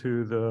going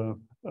to the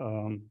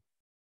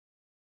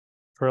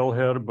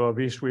trailhead above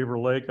East Weaver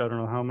Lake, I don't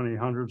know how many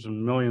hundreds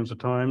and millions of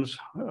times.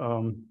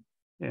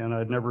 And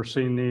I'd never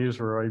seen these,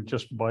 or I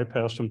just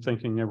bypassed them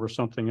thinking they were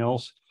something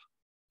else.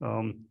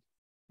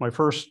 My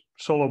first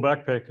solo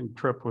backpacking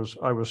trip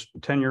I was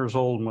 10 years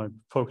old. My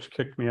folks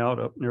kicked me out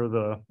up near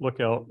the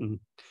lookout, and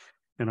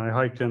I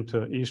hiked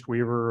into East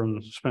Weaver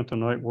and spent the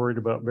night worried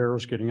about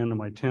bears getting into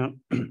my tent.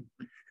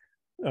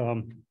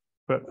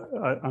 But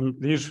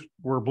these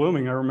were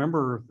blooming. I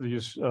remember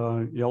these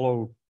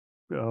yellow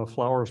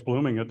flowers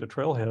blooming at the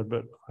trailhead,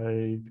 but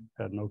I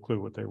had no clue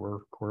what they were.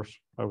 Of course,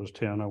 I was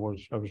 10. I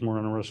was more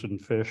interested in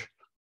fish.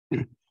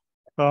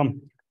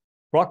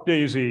 Rock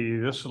daisy.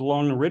 This is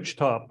along the ridge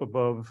top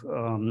above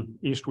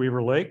East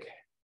Weaver Lake.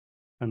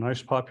 A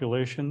nice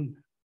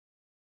population.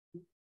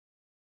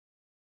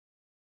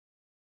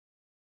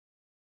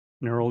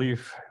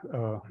 Narrowleaf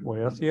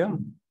Wyathia.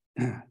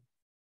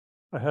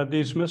 I had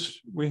these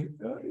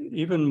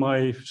even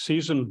my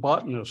seasoned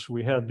botanist,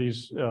 we had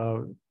these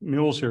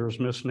mules ears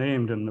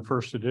misnamed in the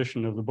first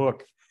edition of the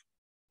book.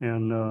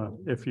 And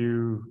if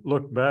you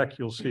look back,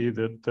 you'll see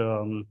that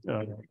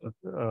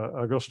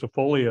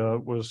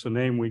Augustifolia was the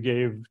name we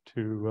gave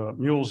to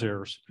mules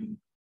ears,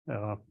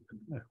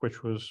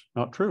 which was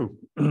not true.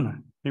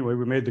 Anyway,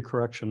 we made the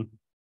correction.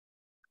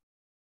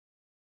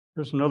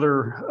 There's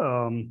another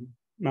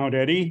Mount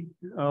Eddy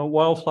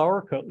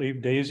wildflower, cut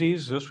leaf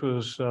daisies. This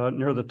was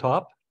near the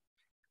top,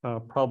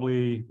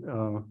 probably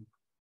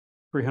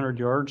 300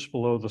 yards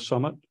below the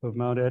summit of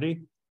Mount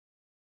Eddy.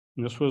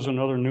 And this was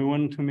another new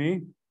one to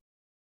me.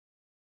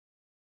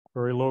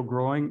 Very low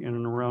growing in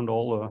and around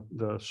all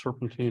the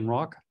serpentine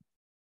rock.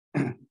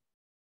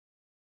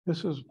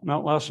 This is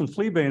Mount Lassen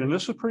fleabane, and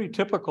this is pretty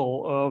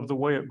typical of the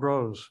way it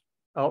grows.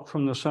 Out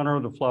from the center,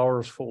 the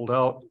flowers fold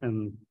out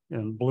and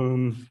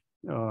bloom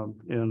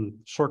in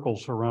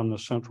circles around the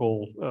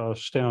central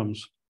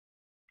stems.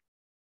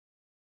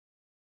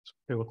 So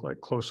they look like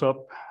close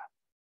up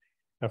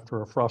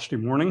after a frosty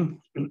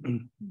morning.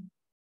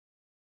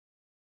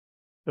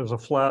 There's a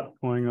flat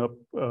going up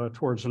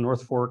towards the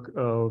North Fork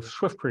of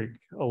Swift Creek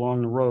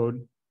along the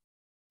road,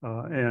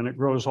 and it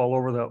grows all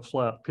over that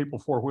flat. People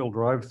four-wheel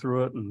drive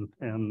through it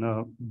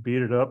and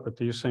beat it up, but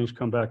these things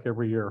come back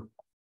every year.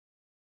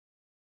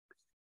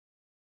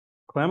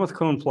 Klamath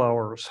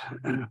coneflowers.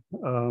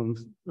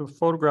 The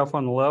photograph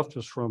on the left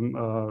is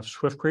from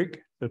Swift Creek,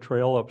 the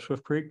trail up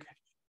Swift Creek.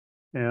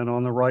 And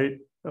on the right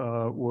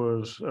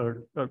was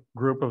a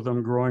group of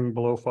them growing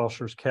below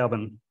Foster's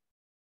cabin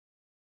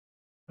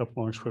up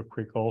along Swift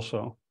Creek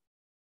also.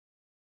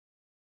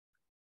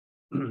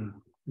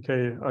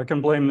 Okay, I can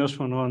blame this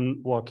one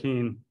on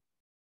Joaquin.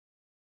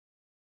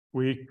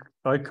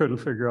 I couldn't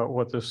figure out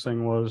what this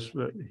thing was,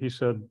 but he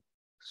said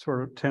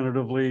sort of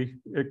tentatively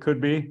it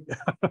could be.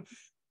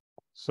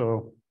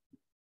 So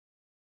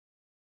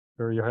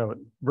there you have it.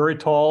 Very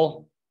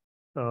tall.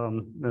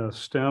 The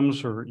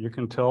stems, or you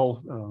can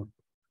tell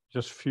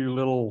just a few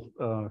little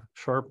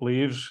sharp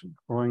leaves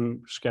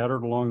growing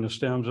scattered along the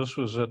stems. This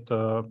was at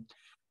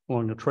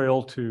along the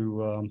trail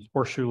to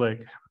Horseshoe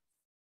Lake.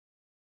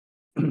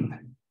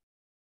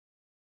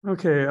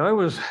 Okay,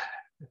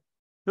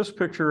 this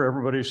picture,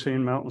 everybody's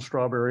seen mountain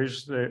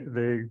strawberries.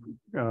 They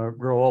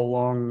grow all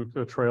along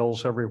the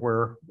trails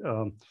everywhere.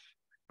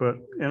 But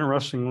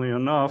interestingly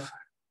enough,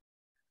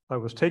 I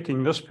was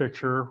taking this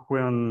picture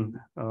when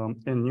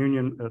in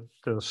Union, at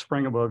the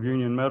spring above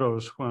Union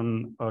Meadows,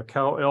 when a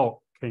cow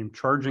elk came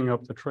charging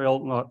up the trail,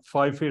 not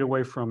 5 feet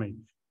away from me,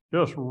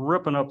 just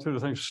ripping up through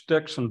the thing,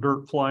 sticks and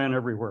dirt flying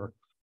everywhere.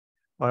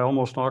 I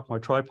almost knocked my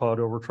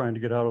tripod over trying to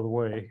get out of the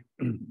way.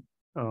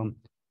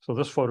 So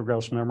this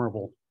photograph's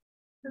memorable.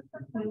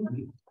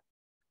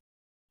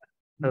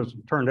 As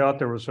it turned out,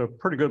 there was a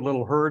pretty good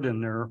little herd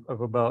in there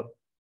of about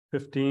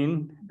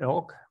 15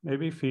 elk,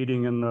 maybe,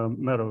 feeding in the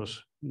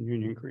meadows in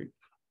Union Creek.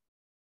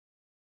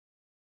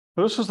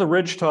 So this is the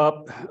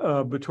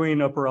ridgetop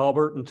between Upper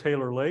Albert and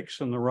Taylor Lakes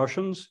in the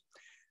Russians.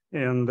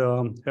 And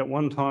at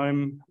one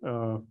time,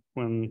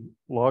 when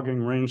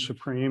logging reigned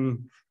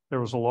supreme, there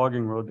was a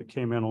logging road that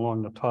came in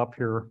along the top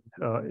here.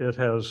 It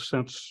has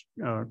since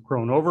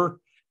grown over,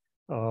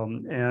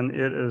 and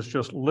it is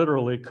just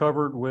literally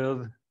covered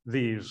with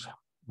these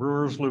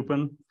brewer's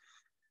lupin.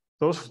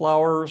 Those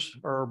flowers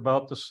are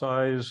about the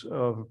size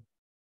of,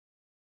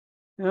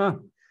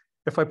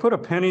 if I put a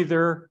penny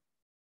there,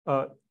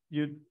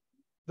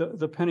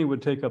 the penny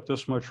would take up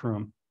this much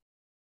room.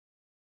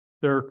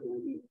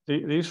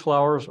 These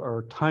flowers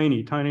are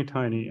tiny, tiny,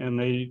 tiny, and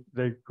they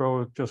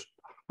grow just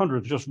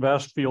hundreds, just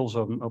vast fields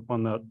of them up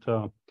on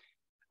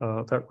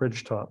that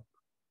ridge top.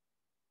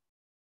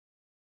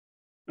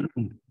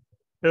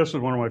 This is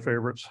one of my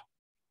favorites,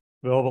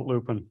 velvet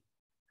lupin.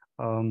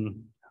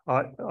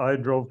 I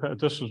drove past,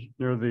 this is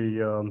near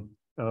the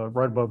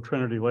right above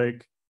Trinity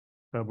Lake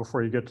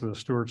before you get to the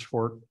Stewart's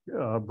Fork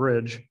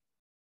Bridge.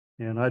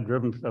 And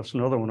that's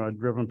another one I'd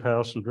driven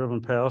past, and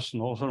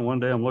all of a sudden one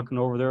day I'm looking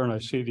over there and I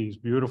see these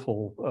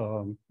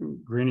beautiful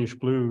greenish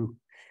blue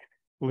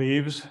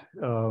leaves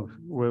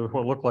with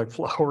what looked like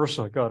flowers.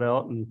 I got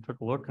out and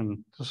took a look,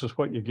 and this is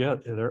what you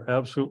get. They're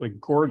absolutely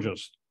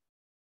gorgeous.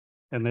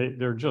 And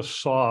they're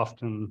just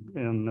soft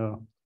and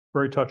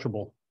very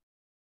touchable.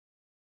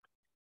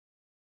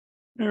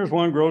 There's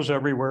one grows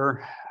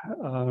everywhere.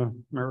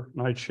 American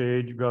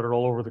nightshade, you've got it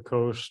all over the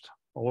coast,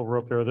 all over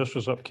up there. This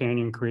was up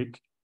Canyon Creek.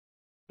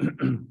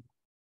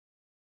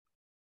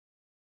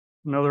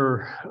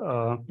 Another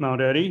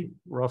Mount Eddy,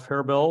 rough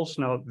harebells.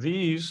 Now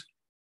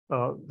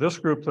this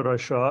group that I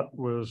shot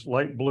was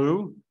light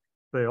blue.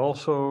 They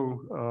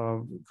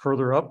also,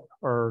 further up,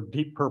 are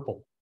deep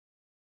purple,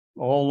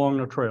 all along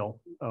the trail.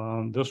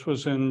 This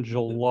was in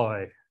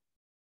July.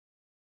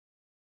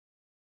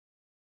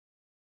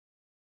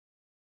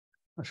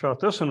 I shot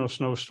this in a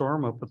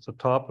snowstorm up at the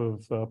top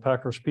of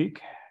Packers Peak.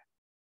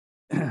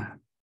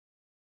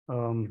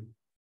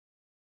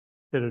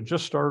 It had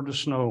just started to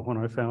snow when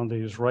I found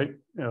these, right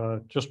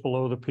just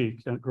below the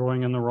peak, and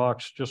growing in the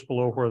rocks just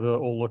below where the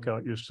old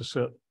lookout used to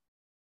sit.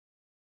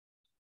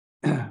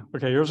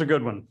 Okay, here's a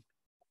good one.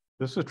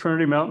 This is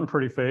Trinity Mountain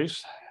Pretty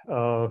Face.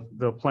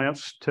 The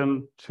plants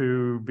tend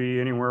to be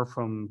anywhere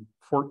from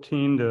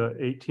 14 to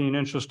 18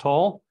 inches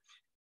tall.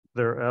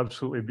 They're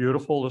absolutely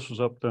beautiful. This was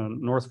up the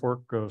North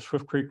Fork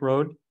Swift Creek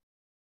Road.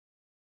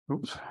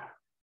 Oops.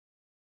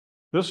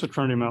 This is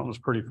Trinity Mountain's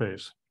Pretty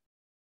Face.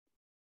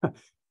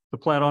 The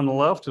plant on the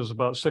left is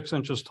about 6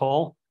 inches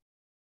tall.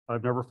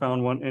 I've never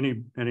found one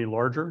any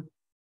larger,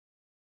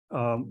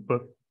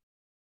 but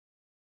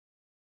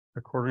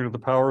according to the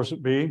powers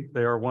that be,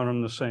 they are one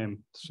and the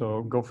same.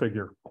 So go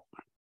figure.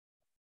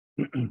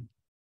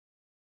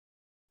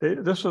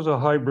 This is a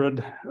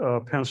hybrid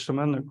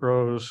penstemon that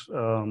grows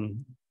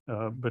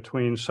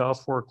between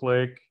South Fork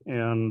Lake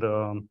and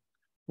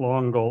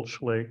Long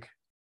Gulch Lake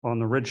on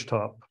the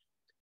ridgetop.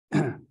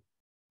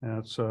 And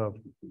it's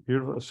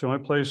beautiful. It's the only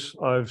place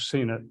I've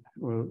seen it,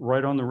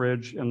 right on the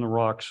ridge in the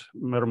rocks,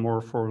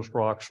 metamorphosed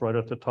rocks right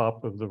at the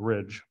top of the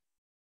ridge.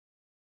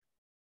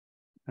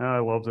 And I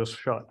love this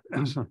shot.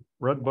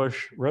 red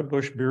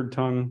bush beard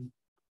tongue.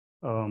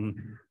 Up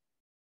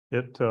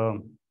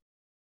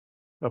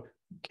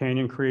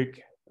Canyon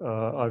Creek.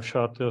 I've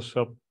shot this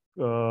up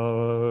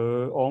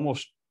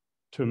almost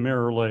to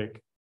Mirror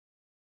Lake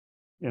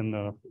in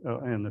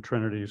the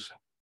Trinities.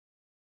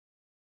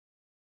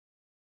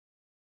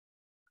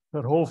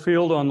 That whole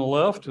field on the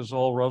left is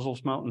all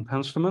Russell's Mountain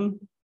penstemon.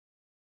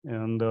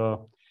 And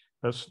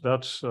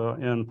that's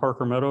in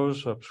Parker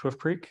Meadows up Swift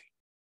Creek.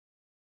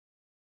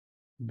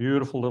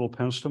 Beautiful little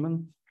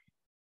penstemon.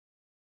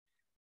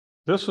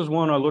 This is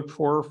one I looked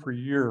for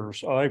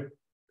years. I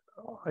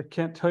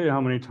can't tell you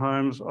how many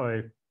times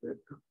I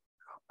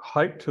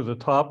hiked to the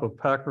top of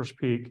Packers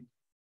Peak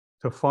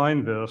to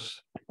find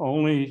this,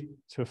 only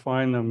to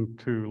find them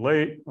too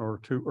late or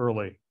too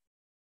early.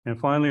 And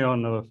finally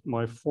on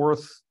my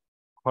fourth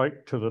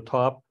hike to the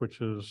top, which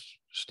is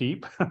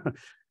steep, I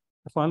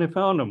finally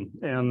found them.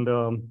 And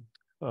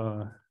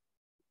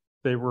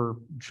they were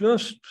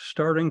just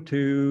starting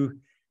to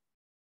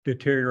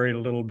deteriorate a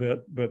little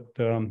bit, but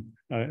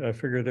I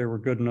figured they were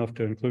good enough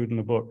to include in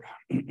the book.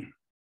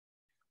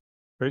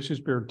 Gracie's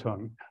beard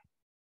tongue.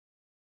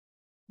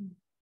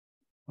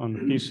 On the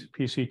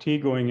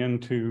PCT going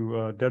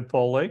into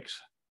Deadfall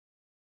Lakes,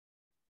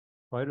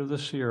 right of the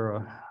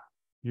Sierra,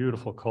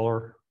 beautiful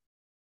color.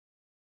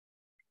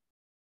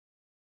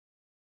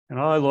 And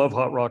I love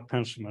hot rock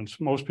penstemons.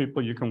 Most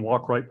people, you can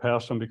walk right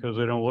past them because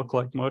they don't look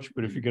like much,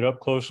 but if you get up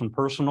close and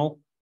personal,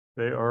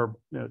 they are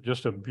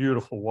just a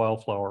beautiful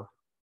wildflower.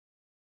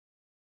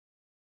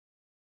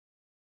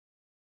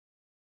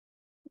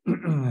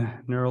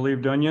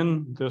 Narrow-leaved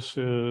onion. This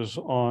is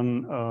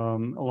on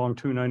along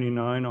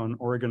 299 on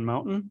Oregon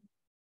Mountain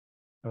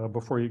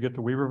before you get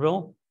to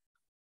Weaverville.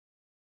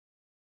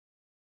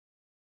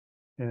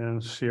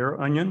 And Sierra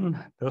onion,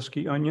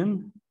 dusky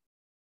onion.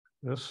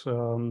 This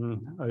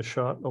I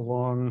shot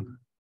along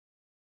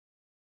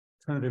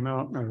Trinity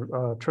Mountain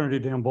or Trinity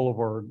Dam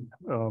Boulevard,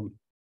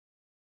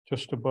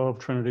 just above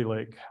Trinity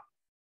Lake.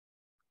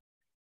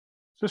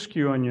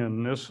 Siskiyou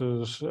onion. This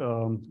is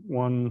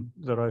one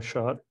that I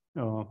shot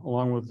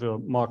along with the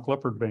mock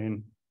leopard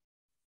bane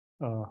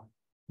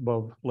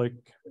above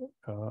Lake,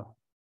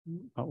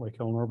 not Lake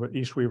Eleanor, but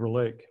East Weaver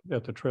Lake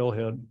at the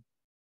trailhead.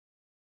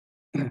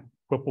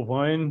 Whipple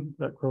vine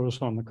that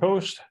grows on the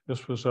coast.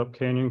 This was up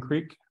Canyon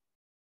Creek.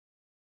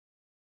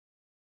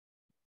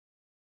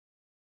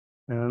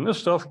 And this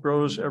stuff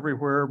grows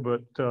everywhere,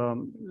 but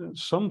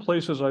some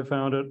places I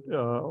found it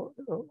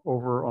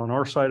over on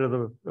our side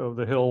of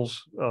the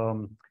hills,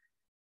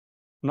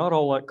 not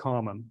all that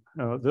common.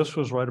 This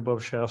was right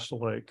above Shasta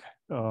Lake,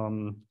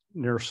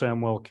 near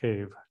Samwell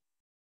Cave.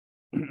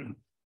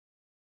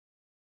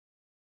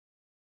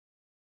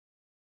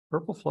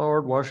 Purple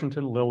flowered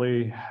Washington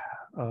lily.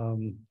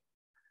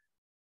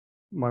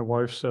 My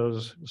wife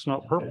says it's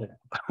not purple.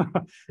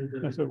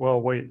 I said, well,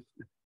 wait,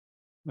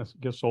 as it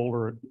gets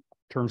older, it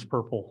turns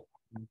purple.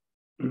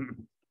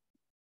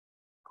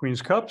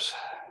 Queen's cups.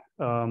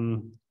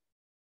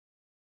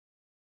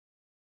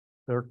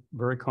 They're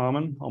very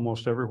common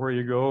almost everywhere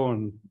you go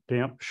in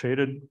damp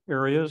shaded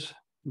areas.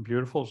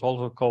 Beautiful. It's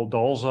also called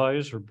doll's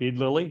eyes or bead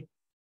lily.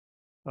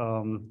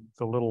 The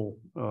little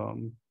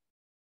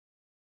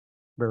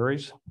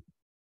berries.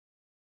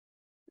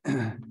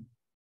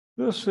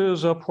 This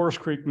is up Horse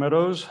Creek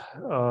Meadows,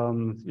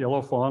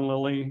 yellow fawn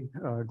lily,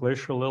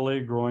 glacier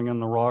lily growing in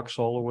the rocks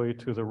all the way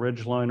to the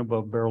ridge line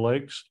above Bear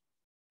Lakes.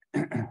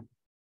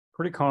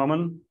 Pretty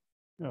common.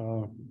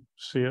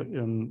 See it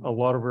in a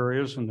lot of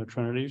areas in the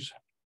Trinities.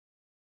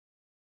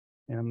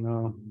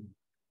 And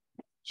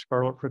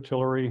scarlet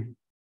fritillary,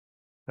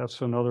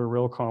 that's another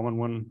real common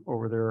one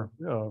over there,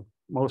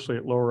 mostly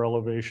at lower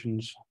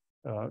elevations,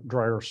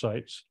 drier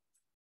sites.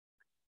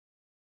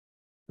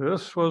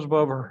 This was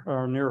above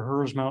near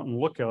Hers Mountain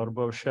Lookout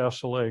above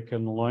Shasta Lake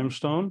and the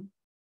limestone,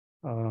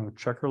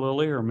 checker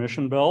lily or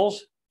mission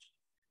bells.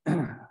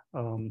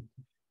 And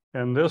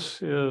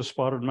this is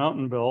spotted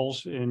mountain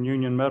bells in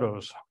Union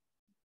Meadows.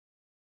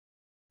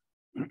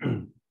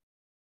 I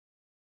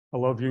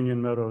love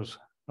Union Meadows.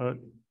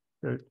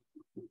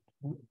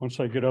 Once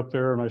I get up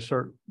there and I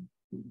start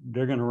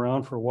digging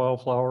around for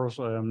wildflowers,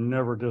 I am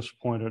never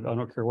disappointed. I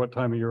don't care what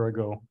time of year I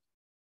go.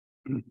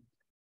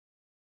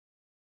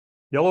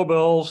 Yellow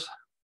bells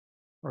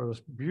are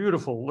this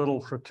beautiful little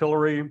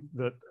fritillary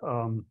that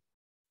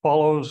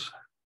follows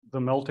the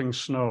melting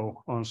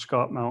snow on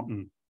Scott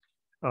Mountain.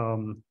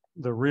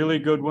 The really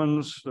good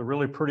ones, the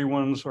really pretty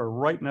ones are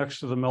right next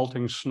to the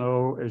melting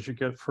snow. As you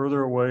get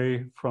further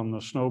away from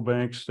the snow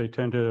banks, they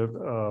tend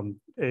to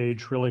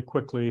age really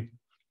quickly.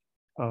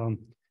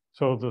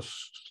 So the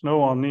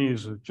snow on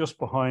these is just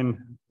behind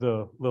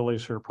the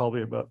lilies here,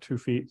 probably about 2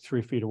 feet,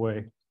 3 feet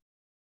away.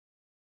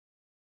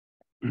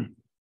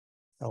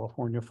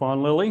 California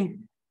fawn lily.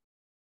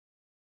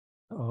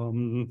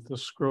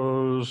 This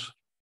grows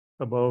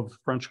above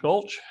French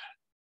Gulch,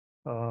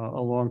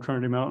 along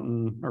Trinity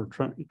Mountain or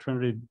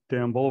Trinity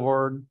Dam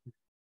Boulevard.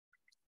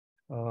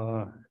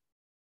 I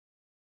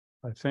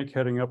think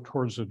heading up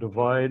towards the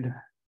divide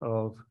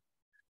of,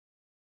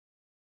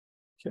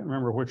 can't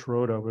remember which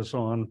road I was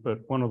on, but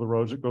one of the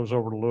roads that goes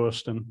over to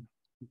Lewiston.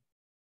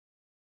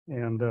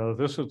 And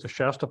this is the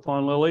Shasta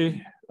fawn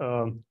lily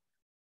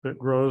that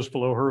grows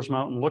below Hers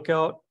Mountain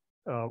Lookout.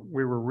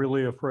 We were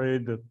really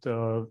afraid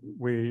that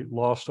we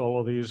lost all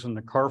of these in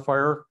the car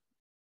fire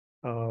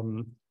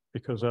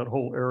because that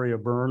whole area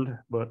burned,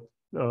 but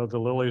the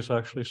lilies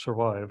actually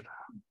survived,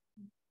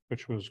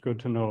 which was good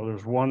to know.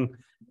 There's one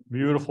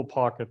beautiful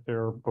pocket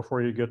there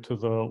before you get to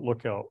the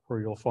lookout where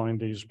you'll find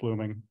these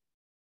blooming.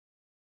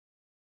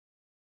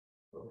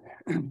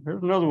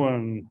 Here's another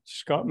one,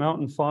 Scott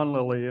Mountain Fawn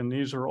Lily, and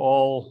these are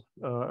all,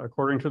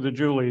 according to the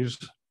Julies,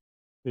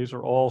 these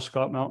are all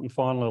Scott Mountain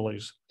Fawn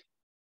Lilies.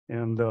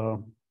 And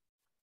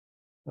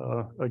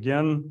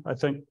again, I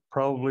think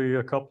probably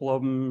a couple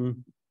of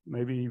them,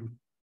 maybe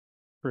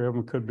 3 of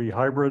them could be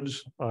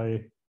hybrids.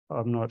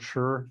 I'm not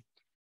sure.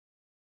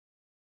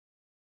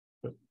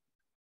 But,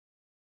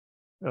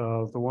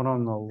 the one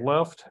on the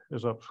left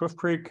is up Swift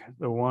Creek.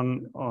 The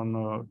one on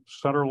the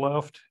center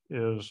left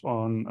is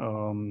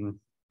on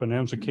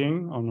Bonanza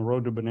King, on the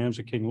road to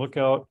Bonanza King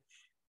Lookout.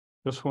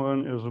 This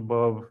one is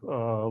above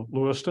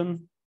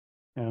Lewiston,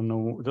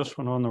 and this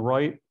one on the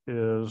right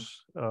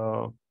is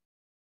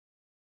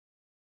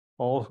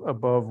all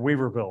above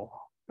Weaverville.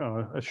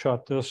 I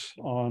shot this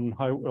on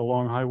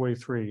along Highway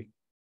 3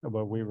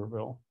 above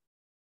Weaverville.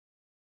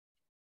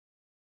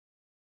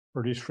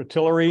 Birdie's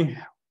Fritillary,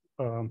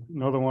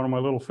 another one of my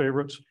little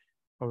favorites.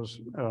 I was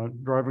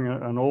driving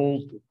an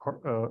old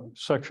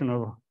section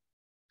of,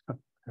 I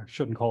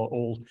shouldn't call it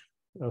old,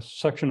 a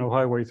section of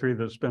Highway 3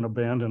 that's been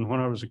abandoned. When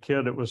I was a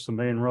kid, it was the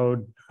main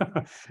road.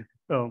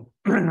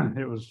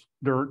 It was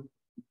dirt,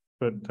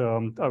 but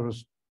I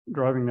was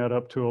driving that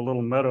up to a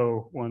little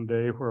meadow one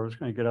day where I was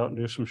going to get out and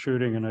do some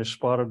shooting, and I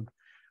spotted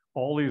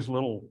all these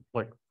little,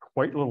 like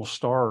white little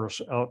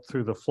stars out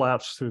through the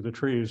flats, through the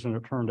trees, and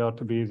it turned out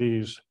to be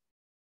these.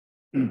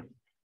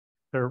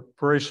 They're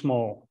very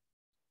small.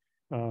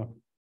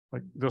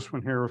 Like this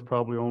one here is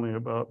probably only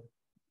about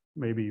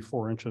maybe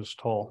 4 inches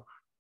tall.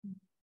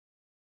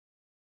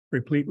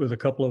 Replete with a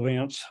couple of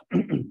ants.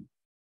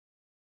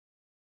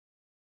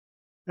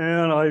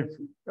 And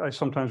I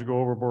sometimes go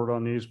overboard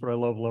on these, but I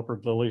love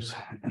leopard lilies.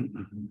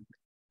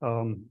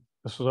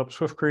 This is up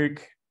Swift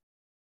Creek.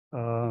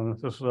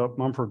 This is up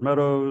Mumford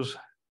Meadows.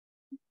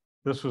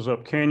 This is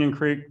up Canyon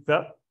Creek.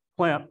 That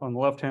plant on the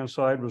left-hand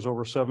side was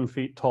over 7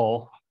 feet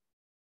tall.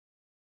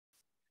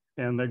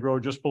 And they grow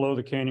just below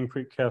the Canyon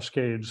Creek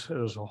Cascades.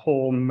 There's a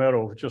whole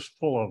meadow just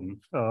full of them.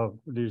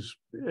 These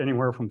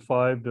anywhere from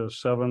 5 to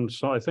 7.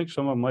 So I think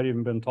some of them might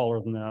even been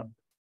taller than that.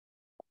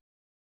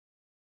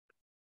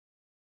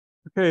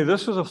 Okay,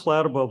 this is a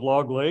flat above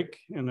Log Lake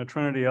in the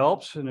Trinity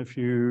Alps. And if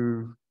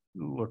you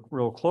look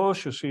real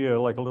close, you see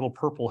like a little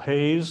purple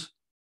haze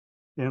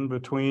in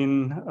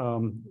between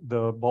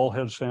the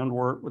ballhead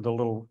sandwort with the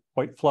little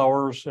white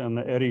flowers and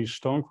the Eddy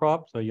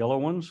stonecrop, the yellow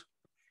ones.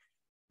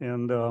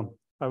 And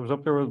I was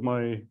up there with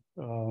my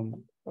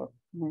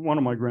one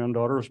of my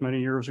granddaughters many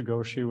years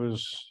ago. She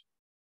was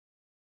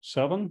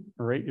 7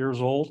 or 8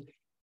 years old,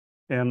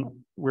 and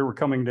we were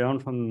coming down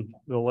from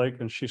the lake,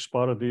 and she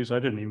spotted these. I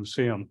didn't even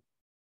see them.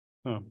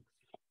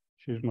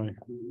 She's my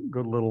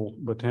good little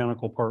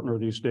botanical partner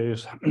these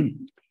days.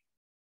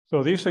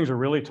 So these things are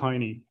really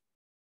tiny,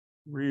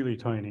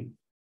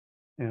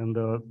 and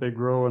they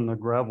grow in the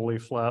gravelly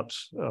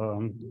flats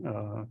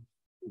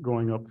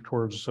going up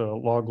towards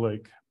Log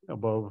Lake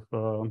above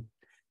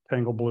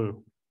Tangle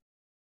Blue.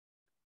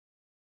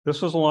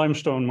 This is a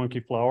limestone monkey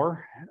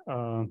flower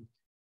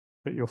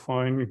that you'll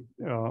find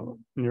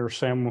near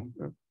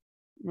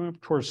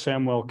towards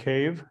Samwell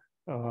Cave.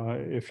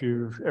 If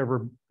you've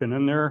ever been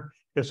in there,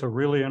 it's a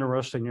really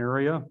interesting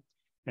area.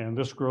 And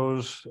this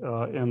grows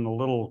in the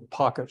little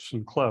pockets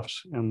and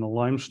clefts in the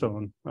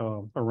limestone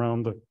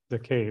around the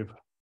cave.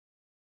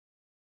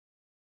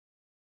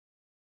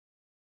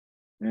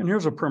 And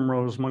here's a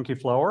primrose monkey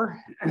flower.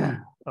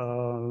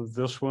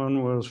 This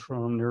one was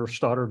from near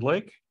Stoddard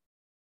Lake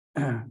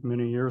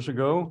many years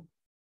ago.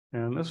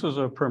 And this is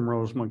a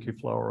primrose monkey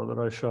flower that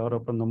I shot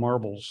up in the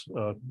marbles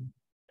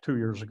 2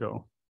 years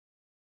ago.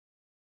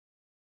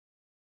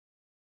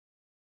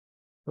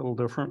 A little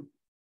different,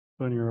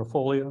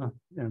 linearifolia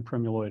and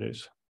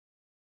primuloides.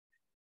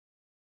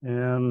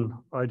 And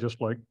I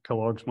just like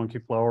Kellogg's monkey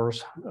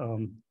flowers.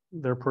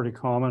 They're pretty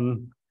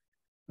common,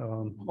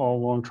 all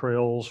along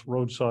trails,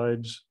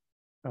 roadsides,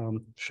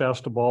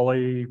 Shasta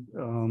Bali,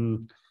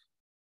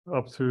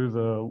 up through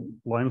the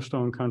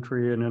limestone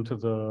country and into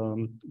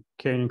the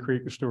Canyon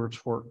Creek and Stewart's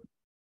Fork.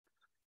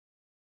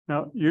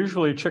 Now,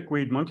 usually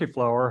chickweed monkey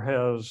flower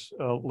has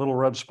little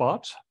red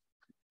spots.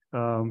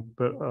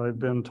 But I've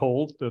been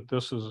told that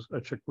this is a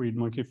chickweed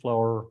monkey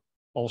flower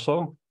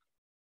also.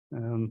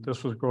 And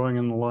this was growing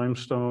in the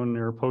limestone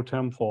near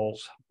Potem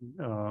Falls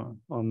on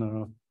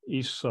the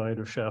east side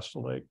of Shasta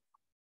Lake.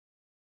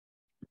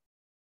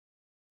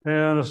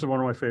 And this is one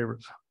of my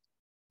favorites.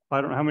 I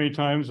don't know how many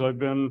times I've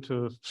been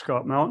to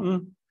Scott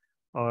Mountain.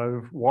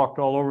 I've walked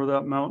all over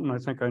that mountain. I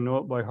think I know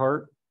it by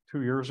heart.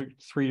 3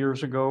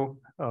 years ago.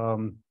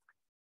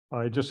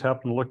 I just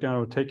happened to look down. I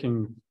was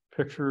taking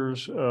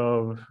pictures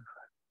of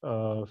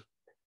what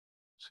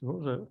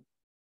was it?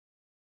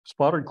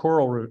 Spotted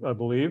coral root, I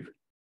believe.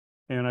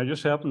 And I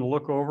just happened to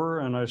look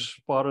over and I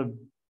spotted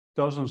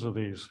dozens of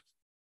these.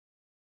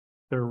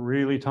 They're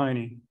really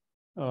tiny.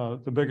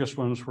 The biggest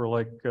ones were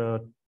like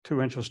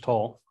 2 inches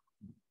tall.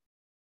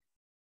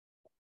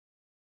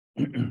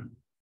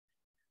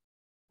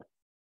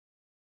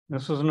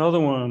 This is another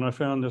one. I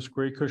found this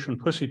gray cushion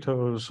pussy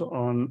toes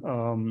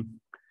on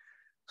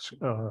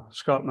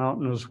Scott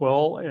Mountain as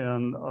well.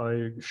 And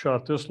I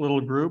shot this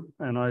little group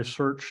and I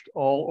searched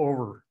all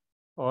over.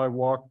 I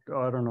walked,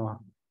 I don't know,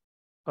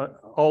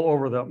 all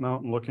over that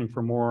mountain looking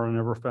for more. I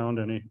never found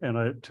any.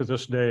 And to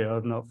this day,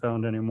 I've not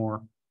found any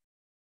more.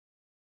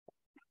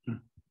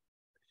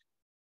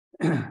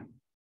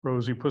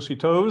 Rosy pussy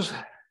toes.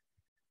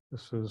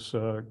 This is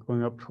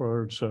going up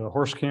towards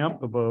Horse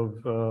Camp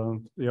above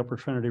the Upper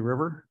Trinity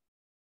River.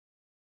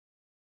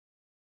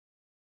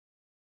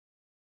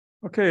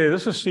 Okay,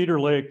 this is Cedar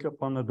Lake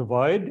up on the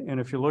divide. And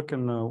if you look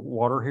in the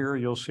water here,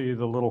 you'll see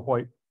the little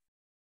white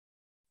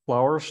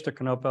flowers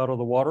sticking up out of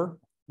the water.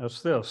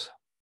 That's this.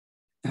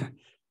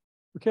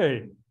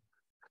 Okay,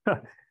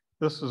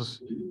 this is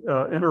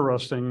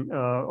interesting.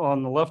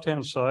 On the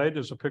left-hand side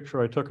is a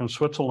picture I took in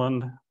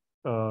Switzerland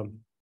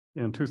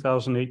in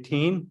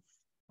 2018.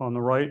 On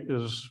the right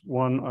is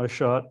one I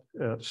shot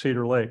at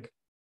Cedar Lake.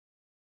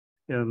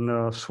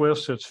 In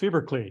Swiss, it's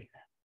Fieberklee,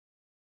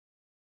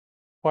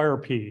 fire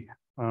pea.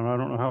 And I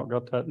don't know how it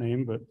got that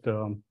name, but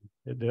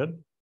it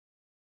did.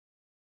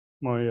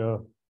 My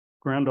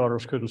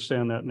granddaughters couldn't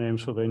stand that name,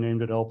 so they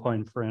named it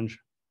Alpine Fringe.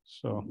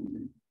 So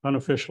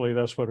unofficially,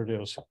 that's what it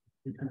is.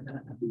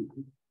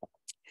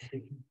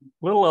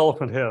 Little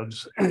elephant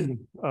heads.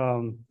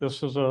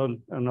 This is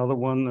another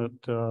one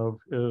that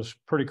is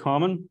pretty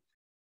common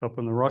up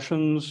in the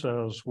Russians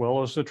as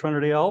well as the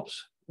Trinity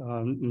Alps,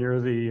 near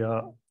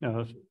the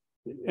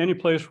any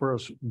place where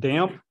it's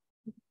damp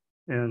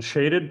and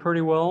shaded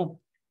pretty well.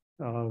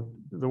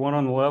 The one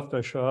on the left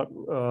I shot,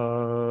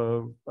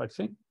 I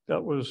think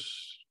that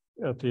was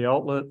at the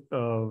outlet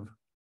of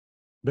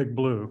Big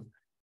Blue.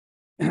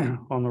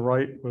 On the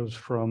right was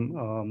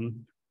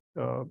from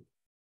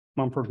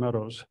Mumford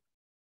Meadows.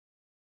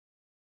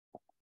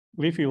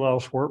 Leafy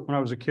lousewort, when I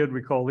was a kid,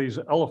 we call these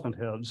elephant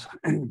heads.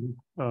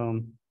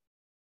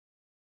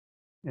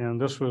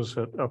 And this was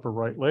at Upper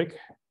Wright Lake.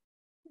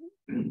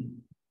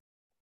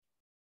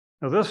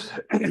 Now this,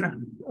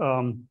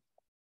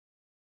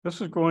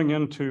 this is going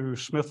into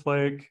Smith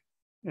Lake,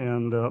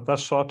 and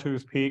that's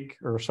Sawtooth Peak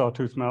or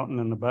Sawtooth Mountain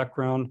in the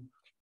background.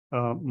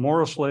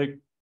 Morris Lake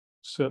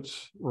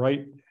sits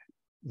right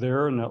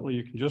there, and that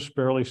you can just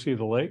barely see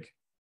the lake.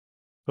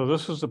 So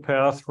this is the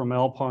path from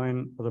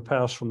Alpine, or the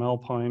pass from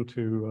Alpine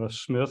to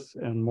Smith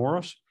and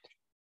Morris.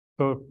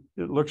 So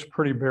it looks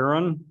pretty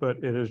barren,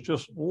 but it is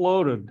just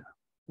loaded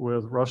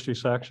with rusty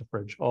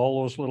saxifrage,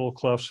 all those little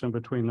clefts in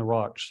between the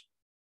rocks.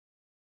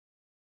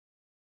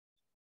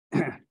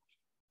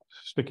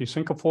 Sticky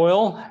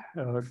cinquefoil,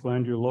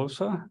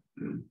 glandulosa,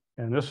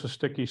 and this is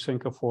sticky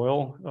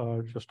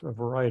cinquefoil, just a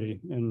variety.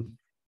 And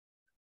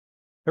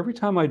every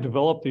time I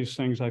develop these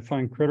things, I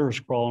find critters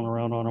crawling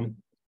around on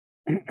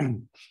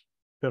them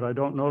that I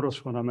don't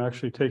notice when I'm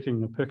actually taking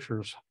the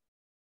pictures.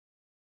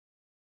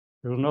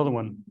 There's another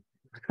one.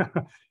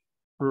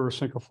 Brewer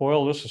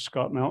cinquefoil, this is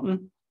Scott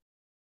Mountain.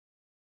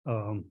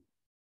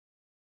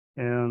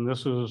 And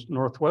this is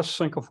Northwest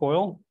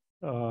cinquefoil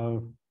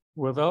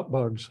without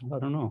bugs, I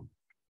don't know.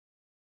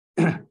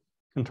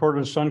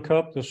 Contorted sun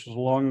cup, this is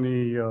along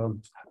the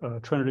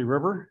Trinity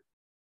River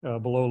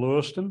below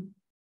Lewiston.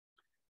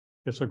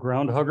 It's a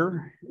ground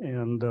hugger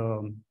and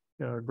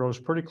grows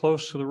pretty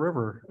close to the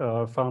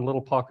river. Found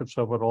little pockets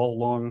of it all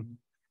along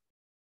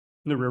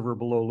the river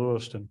below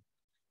Lewiston.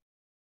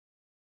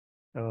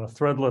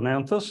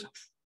 Threadlinanthus,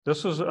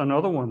 this is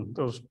another one.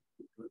 Those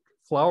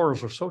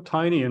flowers are so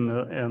tiny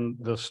and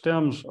the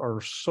stems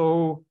are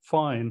so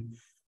fine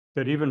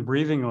that even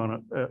breathing on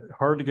it,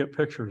 hard to get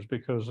pictures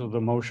because of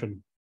the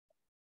motion.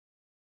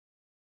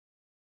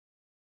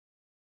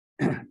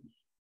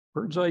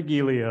 Bird's eye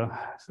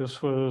Gilia.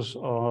 This was a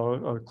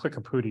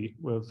Klickapoody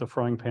with the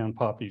frying pan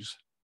poppies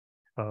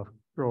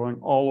growing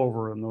all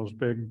over in those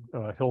big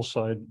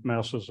hillside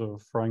masses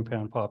of frying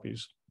pan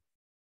poppies.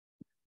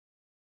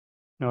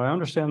 Now I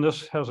understand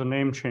this has a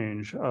name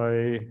change.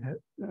 I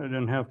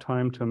didn't have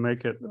time to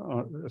make it.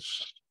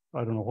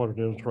 I don't know what it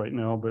is right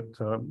now, but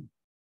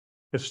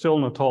it's still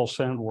Natal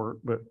sandwort,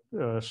 but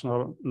it's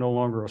no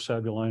longer a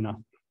sabulina.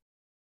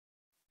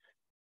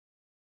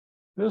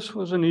 This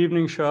was an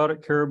evening shot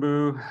at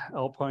Caribou,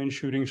 alpine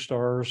shooting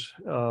stars.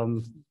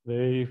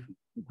 They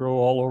grow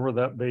all over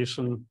that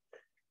basin,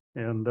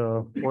 and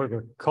boy,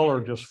 the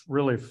color just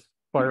really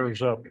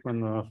fires up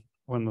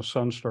when the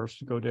sun starts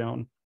to go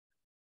down.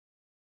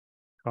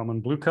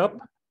 Common blue cup.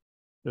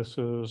 This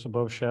is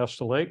above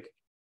Shasta Lake.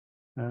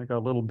 I got a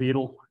little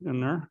beetle in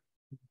there.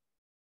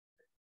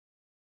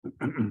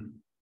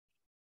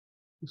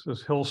 This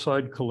is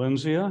hillside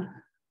Collinsia.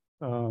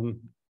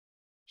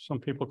 Some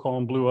people call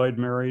them blue-eyed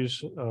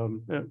Marys.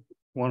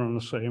 One and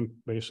the same,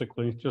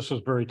 basically. Just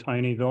is very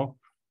tiny, though.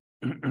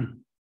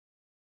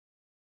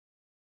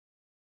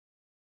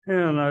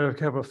 And I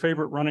have a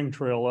favorite running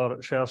trail out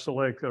at Shasta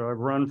Lake that I've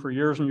run for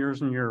years and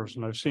years and years.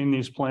 And I've seen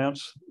these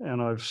plants,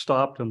 and I've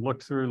stopped and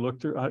looked through.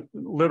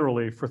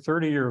 Literally, for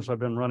 30 years, I've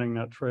been running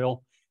that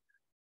trail.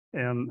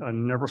 and I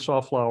never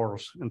saw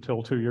flowers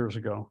until 3 years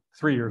ago.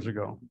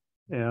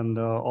 And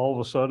all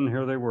of a sudden,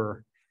 here they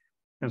were.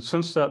 And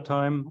since that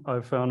time,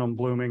 I've found them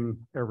blooming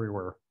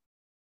everywhere.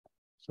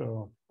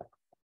 So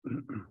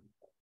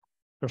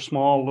they're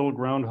small, little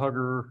ground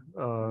hugger,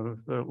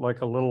 they're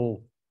like a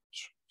little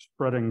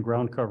spreading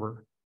ground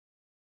cover.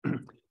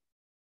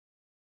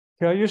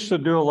 Yeah, I used to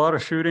do a lot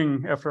of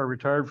shooting after I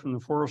retired from the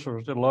Forest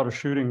Service, did a lot of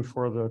shooting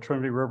for the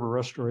Trinity River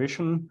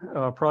Restoration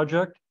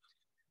Project.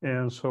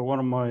 And so one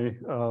of my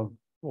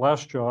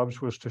last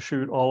jobs was to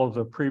shoot all of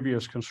the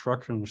previous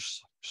construction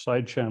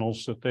side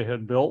channels that they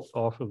had built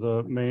off of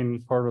the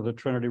main part of the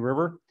Trinity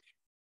River.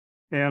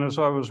 And as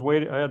I was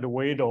waiting, I had to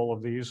wade all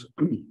of these.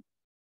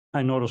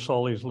 I noticed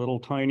all these little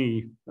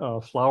tiny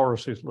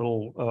flowers, these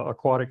little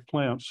aquatic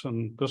plants,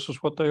 and this is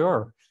what they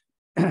are.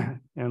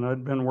 And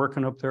I'd been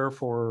working up there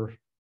for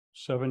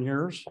 7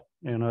 years,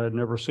 and I had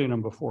never seen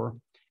them before.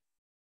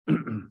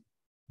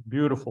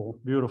 Beautiful,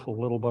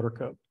 beautiful little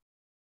buttercup.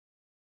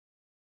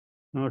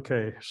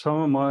 Okay,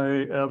 some of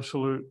my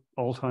absolute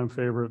all-time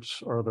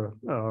favorites are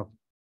the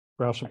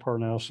Grassa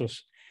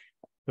parnassus.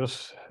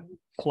 This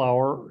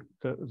flower,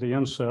 the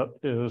inset,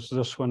 is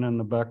this one in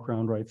the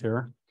background right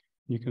there.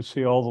 You can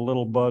see all the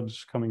little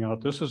buds coming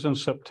out. This is in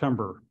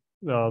September.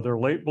 They're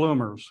late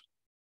bloomers.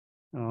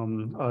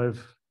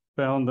 I've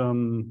found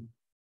them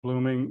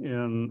blooming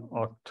in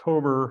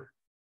October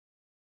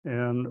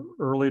and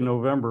early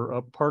November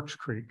up Parks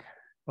Creek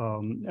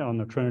on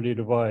the Trinity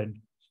Divide.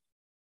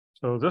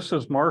 So this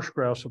is marsh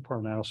Grassa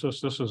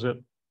parnassus. This is it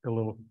a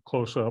little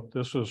close up.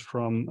 This is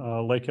from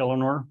Lake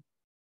Eleanor.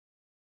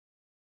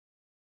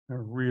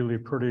 They're really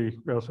pretty.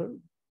 Grassa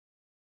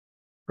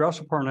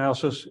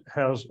parnassus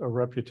has a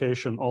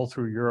reputation all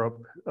through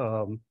Europe.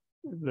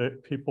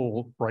 That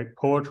people write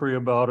poetry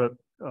about it.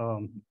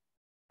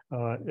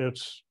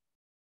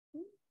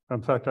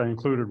 In fact, I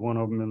included one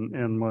of them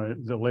in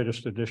the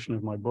latest edition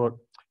of my book.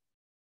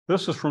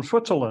 This is from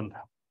Switzerland.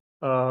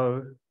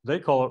 They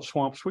call it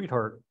Swamp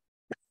Sweetheart.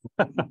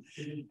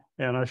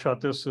 And I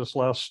shot this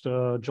last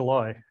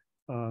July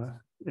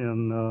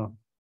in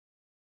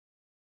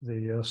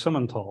the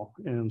Simmental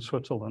in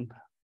Switzerland.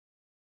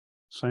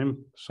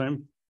 Same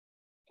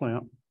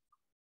plant,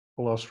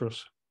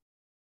 lustrous.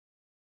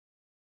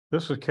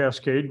 This is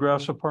Cascade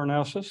Grassa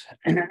parnassus.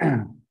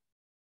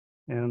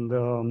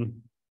 And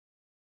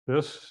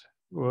this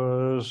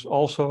was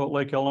also at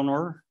Lake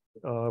Eleanor,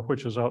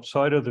 which is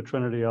outside of the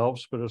Trinity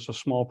Alps, but it's a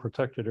small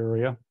protected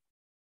area.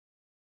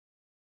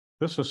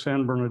 This is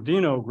San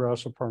Bernardino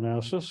Grassa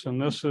parnassus,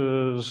 and this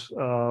is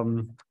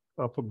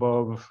up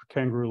above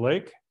Kangaroo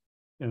Lake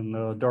in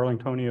the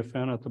Darlingtonia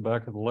fen at the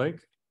back of the lake.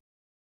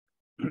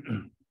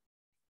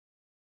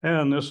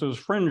 And this is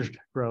fringed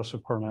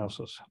Grassa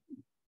parnassus.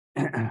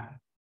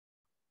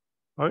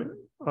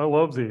 I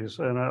love these,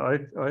 and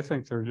I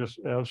think they're just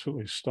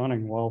absolutely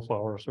stunning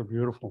wildflowers. They're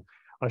beautiful.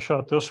 I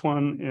shot this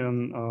one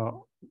in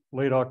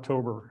late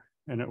October,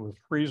 and it was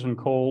freezing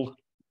cold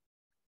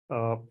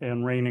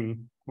and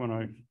raining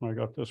when I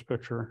got this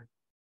picture.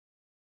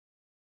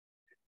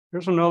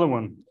 Here's another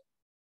one.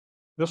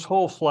 This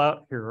whole flat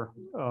here,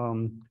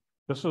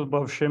 this is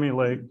above Shimmy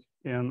Lake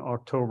in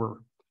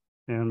October.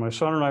 And my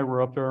son and I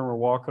were up there and we're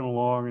walking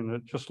along, and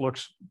it just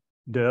looks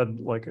dead,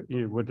 like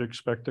you would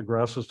expect the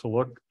grasses to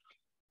look.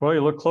 Well,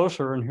 you look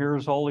closer, and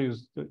here's all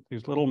these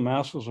little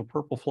masses of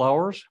purple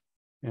flowers,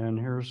 and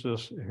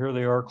here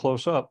they are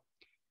close up.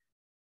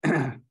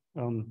 I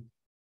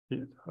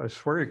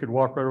swear you could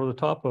walk right over the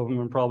top of them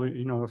and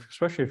probably,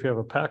 especially if you have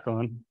a pack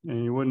on,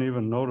 and you wouldn't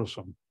even notice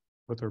them,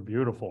 but they're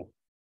beautiful.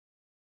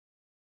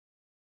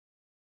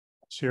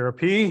 Sierra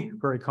P,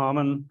 very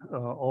common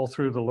all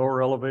through the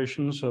lower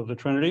elevations of the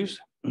Trinities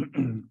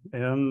and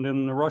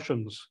in the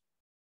Russians.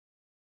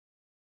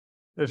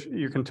 As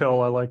you can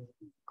tell, I like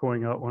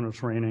going out when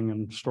it's raining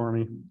and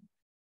stormy.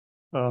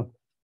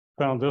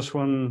 Found this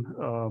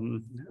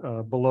one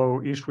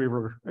below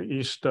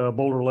East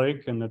Boulder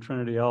Lake in the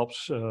Trinity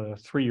Alps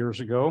 3 years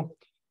ago.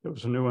 It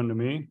was a new one to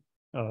me,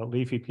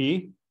 Leafy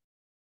Pea.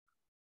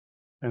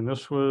 And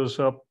this was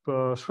up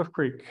Swift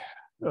Creek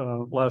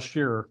last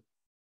year.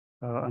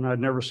 And I'd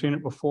never seen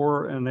it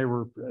before. And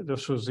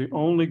this was the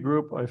only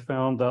group I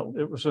found that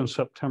it was in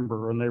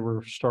September, and they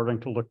were starting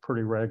to look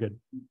pretty ragged.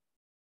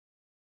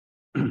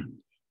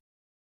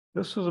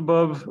 This is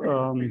above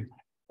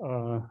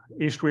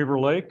East Weaver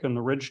Lake and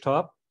the ridge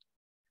top,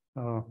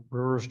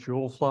 Brewer's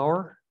Jewel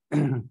Flower,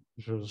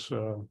 which is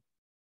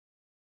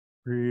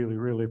really,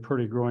 really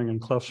pretty, growing in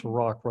clefts of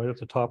rock right at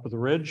the top of the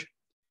ridge.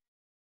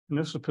 And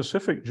this is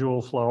Pacific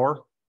Jewel Flower,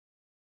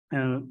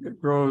 and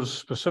it grows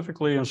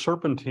specifically in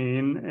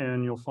serpentine,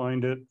 and you'll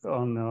find it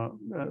on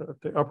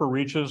the upper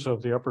reaches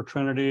of the Upper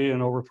Trinity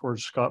and over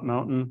towards Scott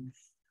Mountain.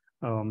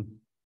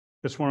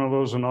 It's one of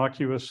those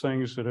innocuous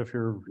things that if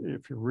you're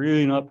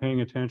really not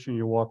paying attention,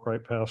 you walk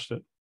right past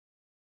it.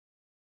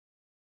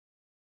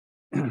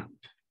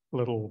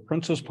 Little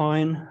princess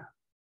pine.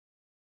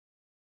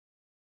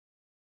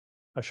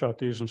 I shot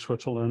these in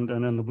Switzerland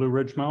and in the Blue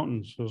Ridge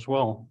Mountains as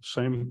well.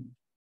 Same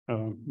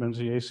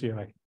Menziesii.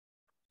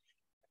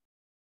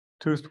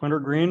 Toothed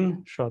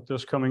wintergreen, shot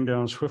this coming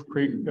down Swift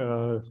Creek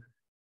 2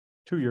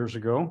 years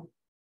ago.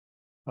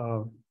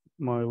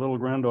 My little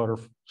granddaughter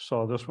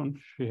saw this one.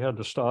 She had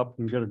to stop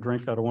and get a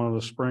drink out of one of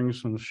the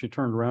springs, and she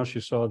turned around,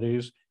 she saw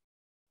these.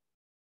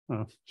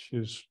 That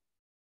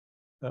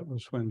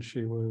was when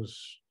she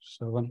was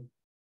 7.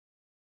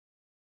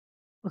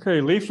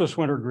 Okay, leafless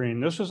wintergreen.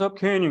 This is up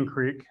Canyon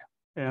Creek,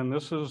 and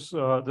this is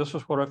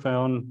what I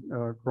found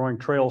growing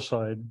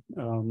trailside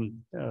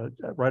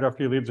right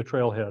after you leave the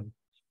trailhead.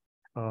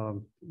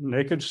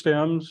 Naked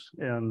stems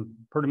and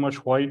pretty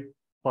much white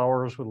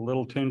flowers with a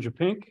little tinge of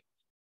pink.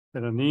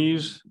 And then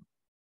these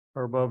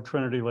are above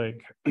Trinity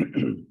Lake,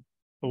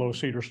 below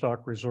Cedar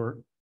Stock Resort.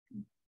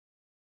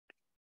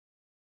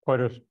 Quite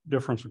a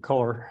difference of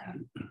color.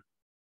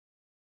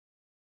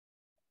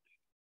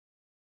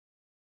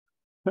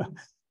 I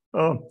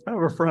have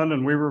a friend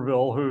in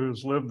Weaverville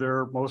who's lived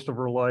there most of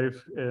her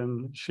life,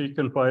 and she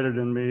confided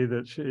in me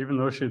that even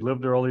though she'd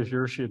lived there all these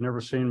years, she had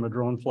never seen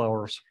madrone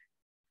flowers.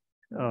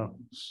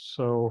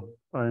 So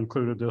I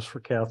included this for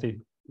Kathy.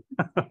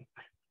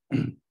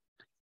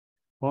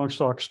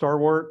 Longstalk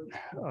starwort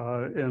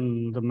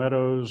in the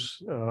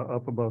meadows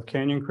up above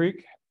Canyon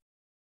Creek.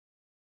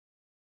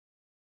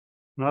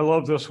 And I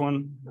love this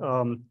one.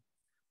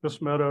 This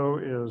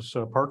meadow is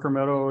Parker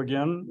Meadow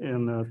again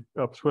in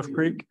up Swift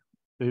Creek.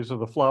 These are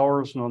the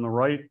flowers, and on the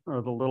right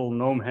are the little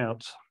gnome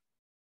hats.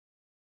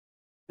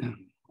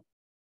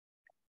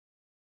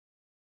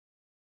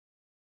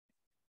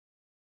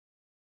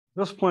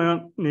 This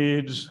plant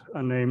needs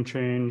a name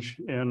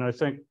change, and I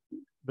think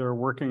they're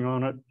working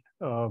on it.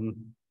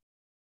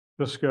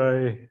 This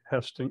guy,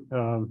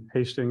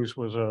 Hastings,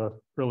 was a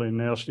really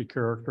nasty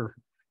character.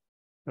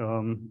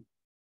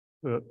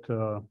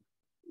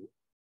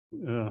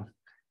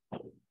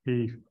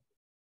 He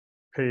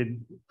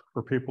paid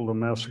for people to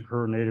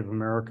massacre Native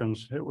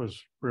Americans. It was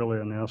really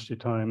a nasty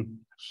time.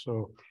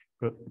 So,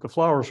 but the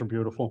flowers are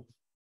beautiful.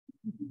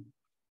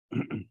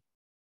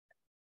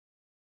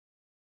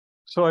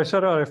 So I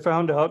set out, I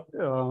found out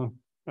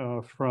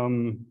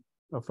from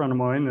a friend of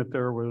mine that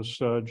there was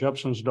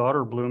Jepson's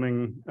daughter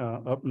blooming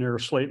up near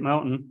Slate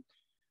Mountain.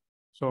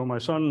 So my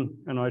son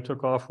and I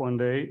took off one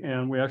day,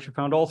 and we actually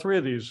found all 3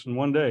 of these in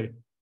one day,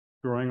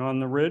 growing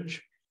on the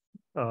ridge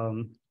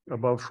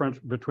above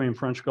between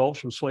French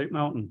Gulch and Slate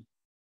Mountain,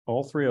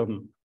 all 3 of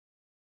them.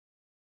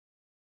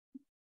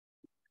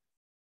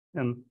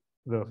 And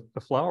the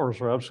flowers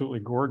are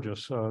absolutely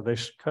gorgeous. They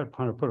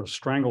kind of put a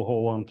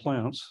stranglehold on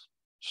plants,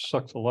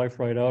 suck the life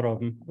right out of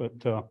them, but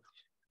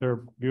they're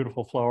a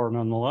beautiful flower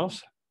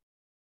nonetheless.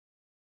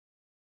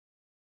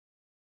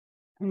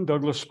 And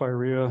Douglas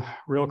spirea,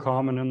 real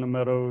common in the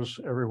meadows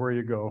everywhere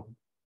you go.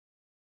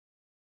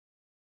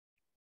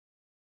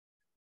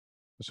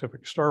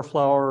 Pacific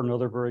starflower,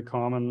 another very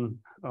common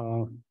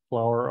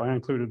flower. I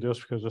included this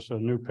because it's a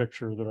new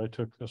picture that I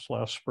took this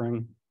last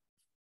spring.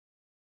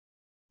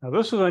 Now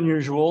this is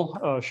unusual,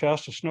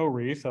 Shasta snow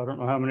wreath. I don't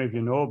know how many of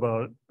you know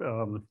about it,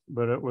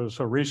 but it was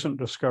a recent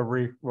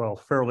discovery, well,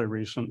 fairly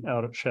recent,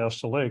 out at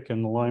Shasta Lake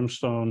in the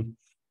limestone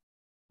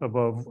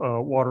above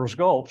Waters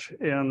Gulch.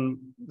 And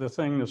the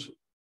thing that's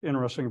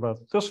interesting about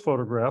this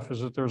photograph is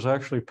that there's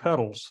actually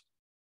petals.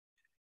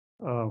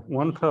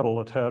 One petal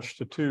attached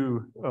to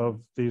 2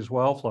 of these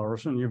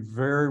wildflowers, and you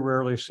very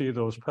rarely see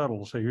those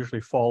petals. They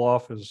usually fall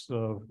off as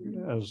the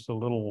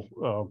little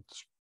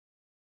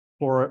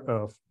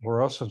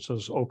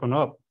fluorescences open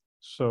up.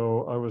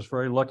 So I was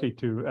very lucky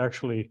to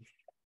actually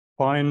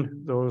find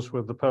those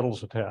with the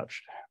petals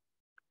attached.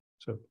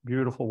 It's a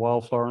beautiful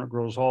wildflower, and it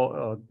grows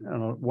all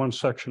in one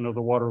section of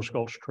the Waters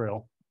Gulch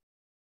Trail.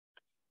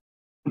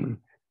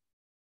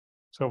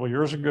 Several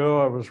years ago,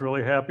 I was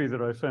really happy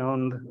that I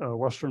found a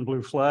western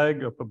blue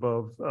flag up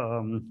above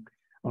on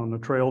the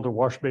trail to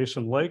Wash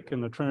Basin Lake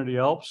in the Trinity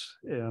Alps.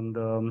 And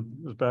it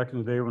was back in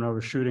the day when I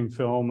was shooting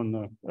film,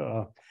 and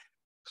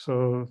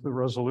so the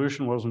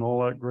resolution wasn't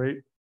all that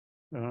great.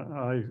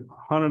 I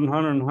hunted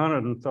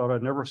and thought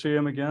I'd never see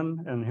them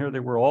again. And here they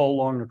were all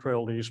along the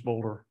trail to East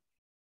Boulder,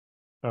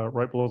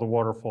 right below the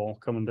waterfall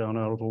coming down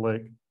out of the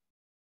lake.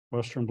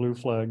 Western blue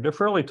flag. They're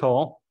fairly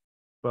tall,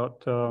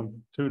 about 2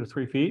 to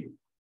 3 feet.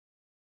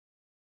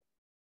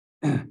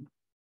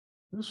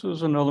 This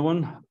is another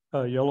one,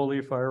 yellow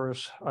leaf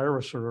iris.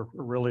 Iris are a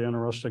really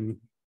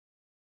interesting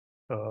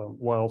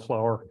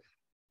wildflower.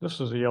 This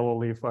is a yellow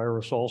leaf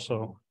iris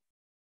also.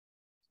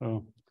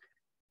 So,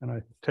 and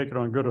I take it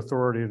on good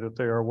authority that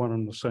they are one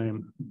and the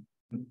same.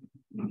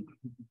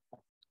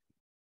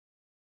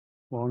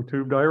 Long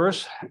tubed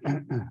iris.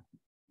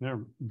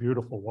 They're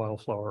beautiful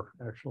wildflower,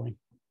 actually.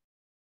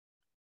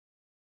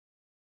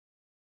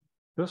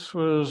 This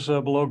was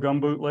below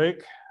Gumboot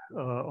Lake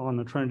on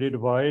the Trinity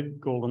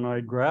Divide,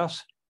 golden-eyed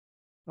grass.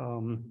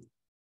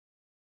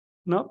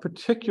 Not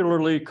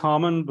particularly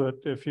common, but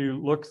if you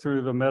look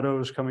through the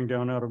meadows coming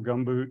down out of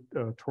Gumboot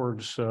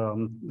towards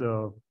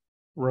the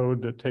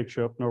road that takes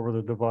you up and over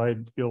the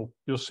divide, you'll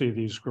see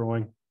these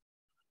growing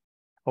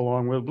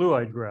along with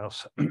blue-eyed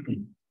grass.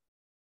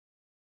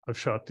 I've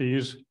shot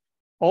these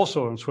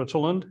also in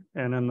Switzerland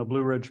and in the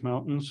Blue Ridge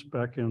Mountains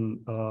back in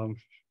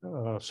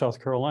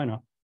South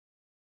Carolina.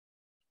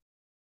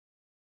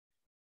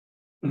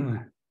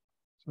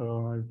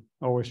 So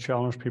I always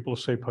challenge people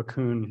to say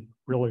Pacoon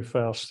really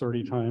fast,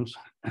 30 times.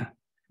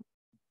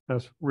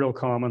 That's real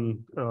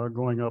common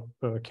going up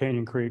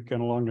Canyon Creek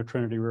and along the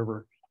Trinity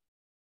River.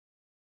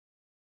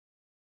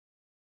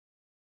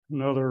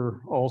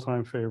 Another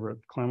all-time favorite,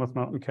 Klamath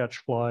Mountain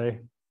Catchfly.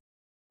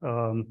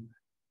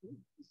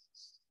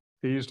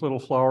 These little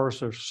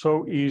flowers are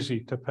so easy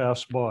to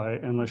pass by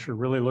unless you're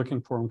really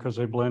looking for them because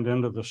they blend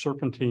into the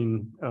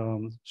serpentine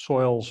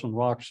soils and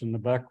rocks in the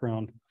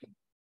background.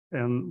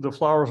 And the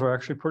flowers are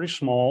actually pretty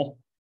small,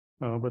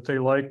 but they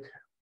like,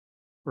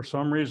 for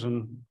some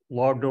reason,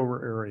 logged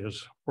over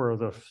areas where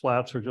the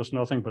flats are just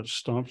nothing but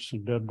stumps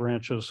and dead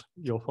branches.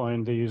 You'll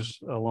find these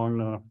along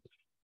the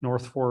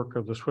North Fork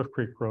of the Swift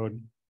Creek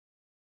Road.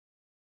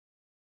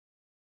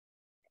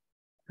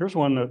 Here's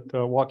one that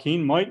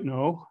Joaquin might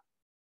know.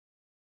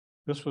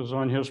 This was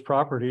on his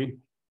property,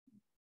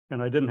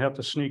 and I didn't have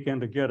to sneak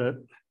in to get it.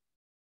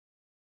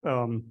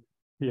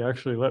 He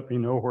actually let me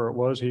know where it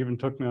was. He even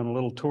took me on a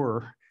little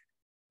tour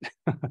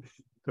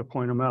to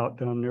point him out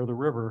down near the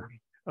river.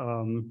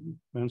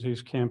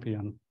 Menzies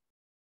campion.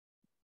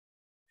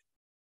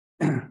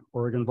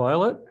 Oregon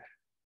violet,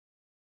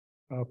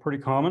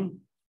 pretty common.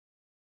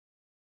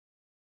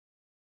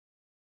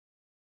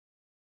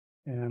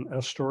 And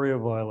Astoria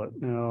violet.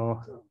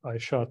 Now, I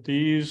shot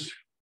these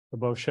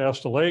above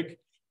Shasta Lake.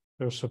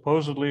 There's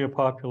supposedly a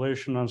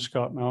population on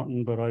Scott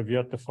Mountain, but I've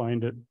yet to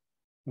find it.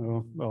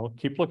 I'll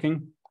keep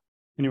looking.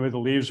 Anyway, the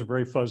leaves are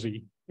very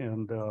fuzzy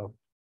and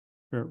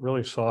they're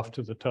really soft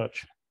to the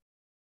touch.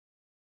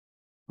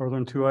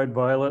 Northern two-eyed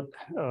violet.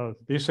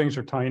 These things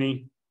are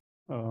tiny.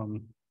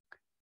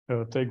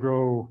 They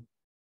grow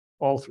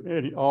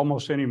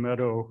almost any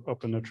meadow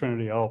up in the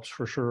Trinity Alps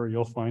for sure.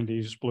 You'll find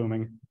these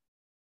blooming.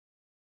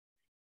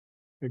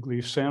 Big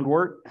leaf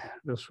sandwort.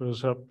 This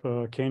was up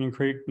Canyon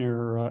Creek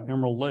near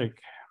Emerald Lake,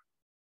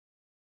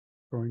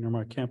 growing near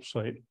my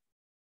campsite.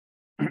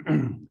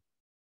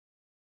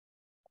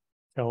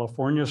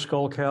 California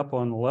skullcap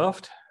on the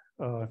left.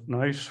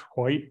 Nice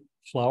white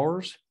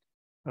flowers.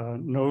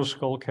 Nose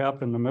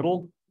skullcap in the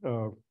middle,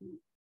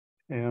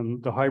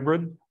 and the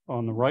hybrid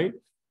on the right.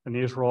 And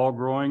these are all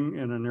growing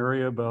in an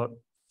area about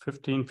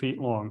 15 feet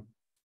long,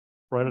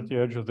 right at the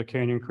edge of the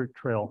Canyon Creek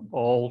Trail,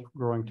 all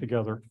growing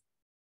together.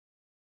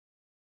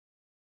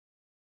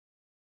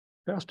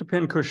 Shasta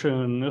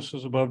pincushion. This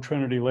is above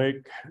Trinity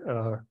Lake,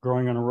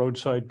 growing on a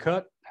roadside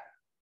cut.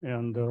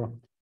 And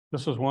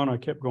this is one I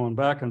kept going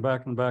back and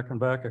back and back and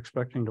back,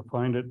 expecting to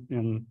find it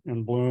in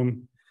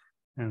bloom.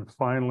 And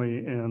finally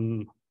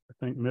in, I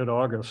think,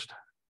 mid-August,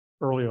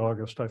 early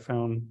August, I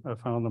found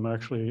them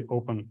actually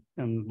open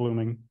and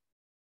blooming.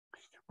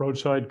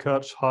 Roadside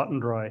cuts, hot and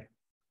dry.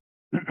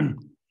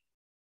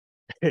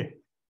 Hey,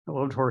 I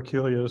love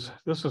Orchilias.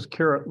 This is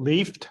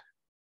carrot-leafed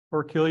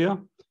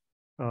Orchilia,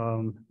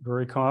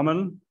 very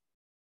common.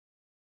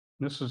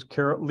 This is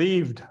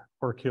carrot-leaved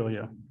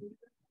Orchilia.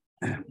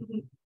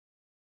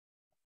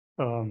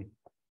 The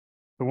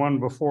one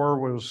before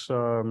was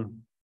I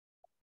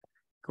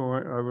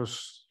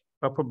was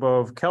up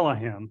above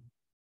Callahan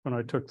when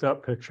I took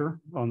that picture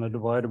on the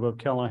divide above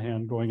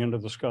Callahan going into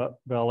the Scott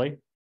Valley.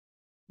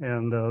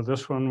 And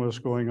this one was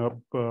going up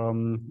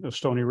the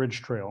Stony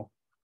Ridge Trail,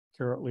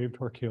 carrot-leaved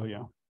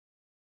Orchilia.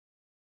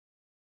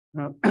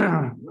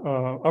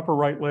 Upper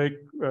Right Lake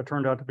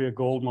turned out to be a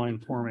gold mine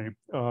for me.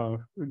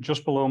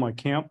 Just below my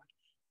camp,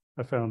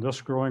 I found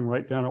this growing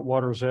right down at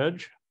water's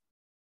edge,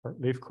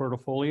 leaf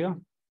cordifolia.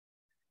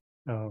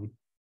 And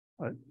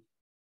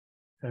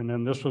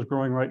then this was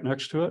growing right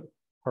next to it,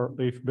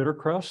 heartleaf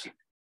bittercress.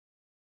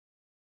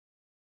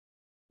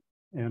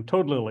 And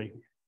toad lily,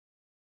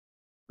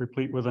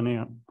 replete with an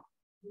ant.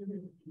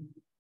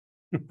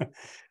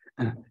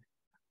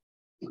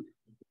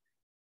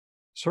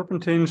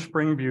 Serpentine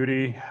spring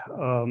beauty.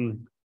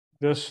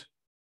 This,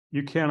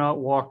 you cannot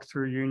walk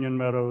through Union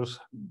Meadows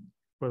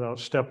without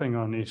stepping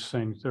on these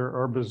things. There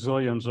are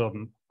bazillions of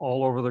them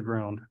all over the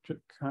ground,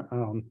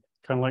 kind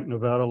of like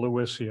Nevada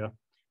Lewisia.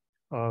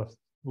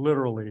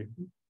 Literally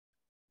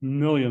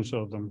millions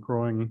of them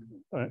growing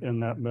in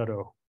that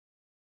meadow.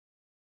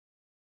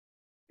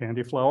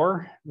 Candy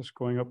flower is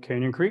going up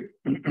Canyon Creek.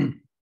 Another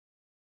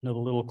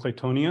little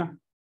Claytonia.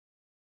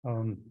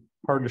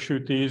 Hard to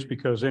shoot these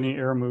because any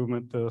air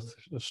movement, the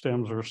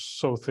stems are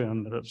so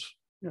thin that it's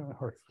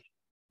hard.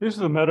 These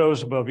are the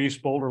meadows above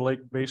East Boulder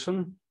Lake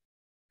Basin.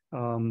 A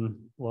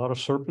lot of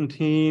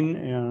serpentine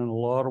and a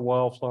lot of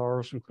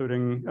wildflowers,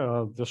 including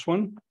this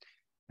one,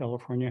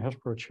 California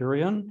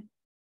Hesperocherion,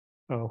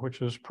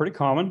 which is pretty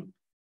common.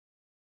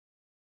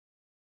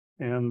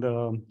 And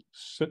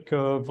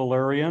Sitka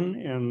valerian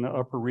in the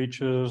upper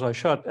reaches. I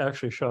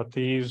actually shot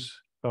these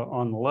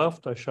on the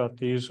left. I shot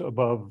these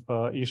above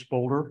East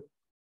Boulder.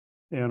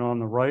 And on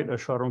the right, I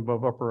shot them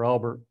above Upper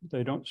Albert.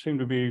 They don't seem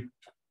to be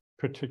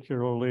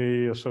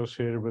particularly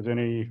associated with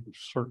any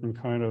certain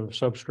kind of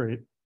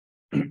substrate.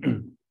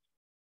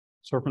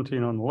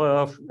 Serpentine on the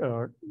left,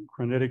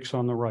 granitics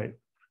on the right.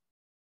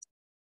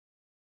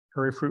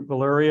 Hairy fruit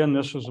valerian.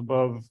 This is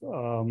above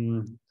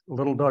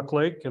Little Duck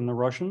Lake in the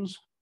Russians,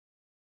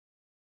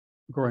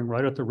 growing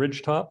right at the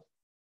ridge top.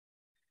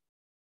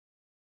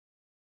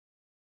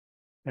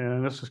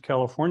 And this is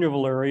California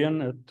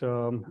valerian at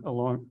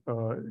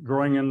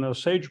growing in the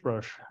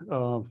sagebrush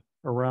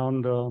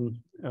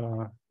around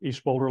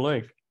East Boulder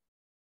Lake.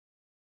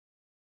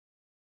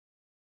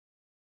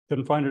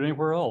 Didn't find it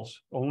anywhere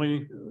else,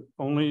 only in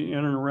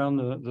and around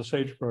the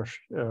sagebrush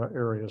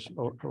areas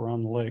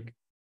around the lake.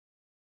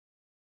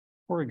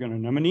 Oregon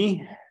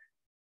anemone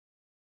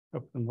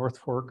up the North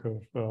Fork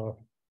of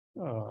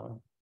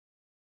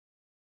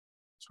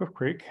Swift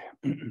Creek.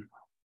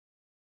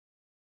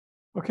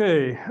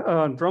 Okay,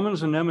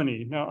 Drummond's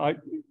anemone. Now,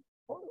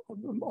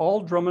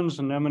 all Drummond's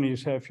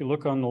anemones have, if you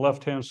look on the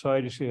left-hand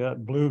side, you see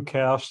that blue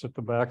cast at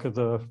the back of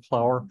the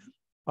flower.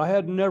 I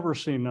had never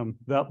seen them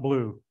that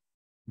blue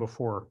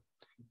before.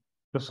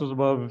 This is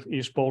above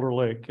East Boulder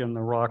Lake in the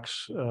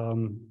rocks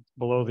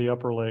below the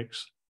upper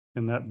lakes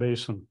in that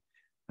basin.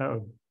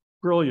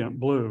 Brilliant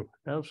blue,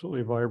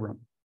 absolutely vibrant.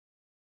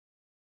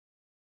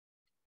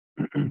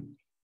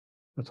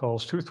 The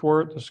tallest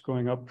toothwort is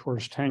going up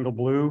towards Tangle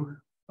Blue.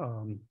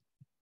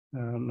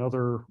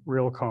 Another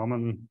real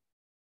common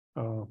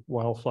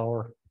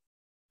wildflower.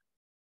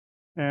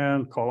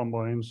 And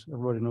columbines,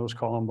 everybody knows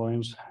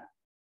columbines.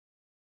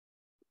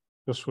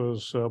 This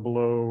was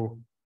below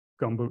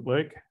Gumboot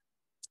Lake.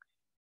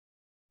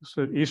 This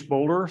is East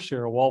Boulder,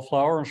 Sierra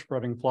wildflower and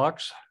spreading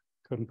phlox.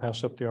 Couldn't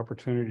pass up the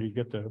opportunity to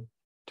get the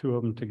two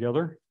of them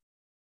together.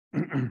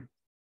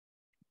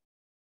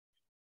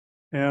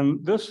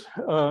 And this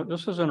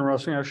is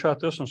interesting. I shot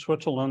this in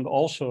Switzerland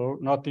also,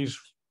 not these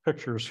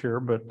pictures here,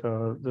 but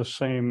the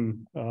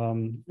same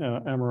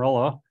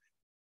amarella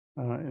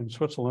in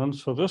Switzerland.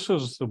 So this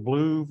is the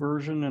blue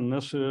version, and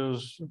this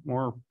is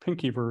more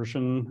pinky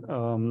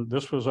version.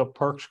 This was up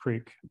Parks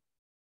Creek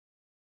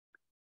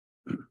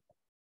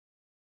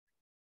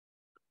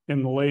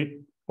in the late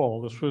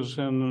fall. This was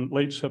in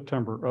late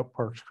September up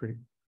Parks Creek.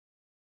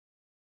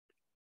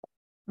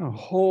 A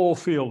whole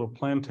field of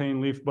plantain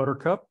leaf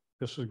buttercup.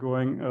 This is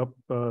going up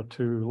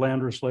to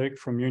Landers Lake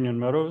from Union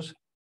Meadows.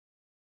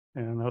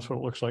 And that's what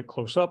it looks like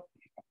close up.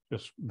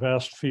 Just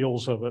vast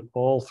fields of it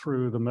all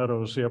through the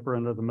meadows, the upper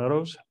end of the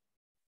meadows.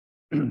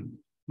 And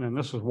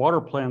this is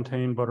water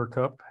plantain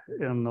buttercup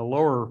in the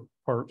lower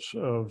parts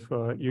of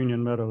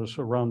Union Meadows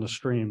around the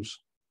streams,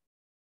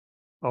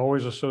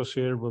 always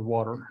associated with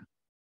water.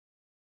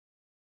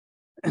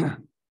 I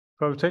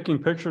was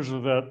taking pictures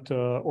of that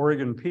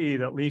Oregon pea,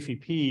 that leafy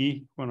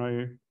pea, when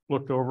I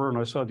looked over and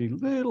I saw these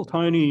little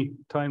tiny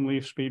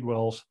leaf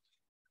speedwells.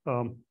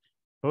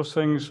 Those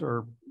things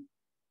are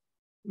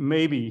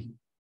maybe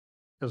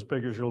as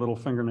big as your little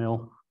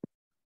fingernail.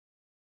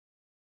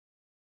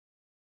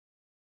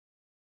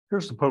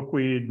 Here's the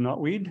pokeweed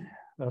knotweed.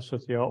 That's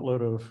at the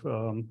outlet of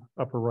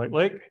Upper Right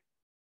Lake.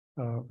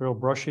 Real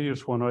brushy.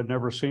 It's one I'd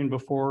never seen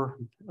before,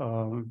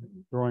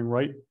 growing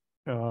right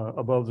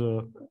above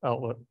the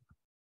outlet.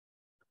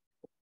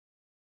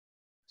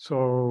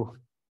 So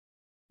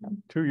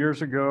 2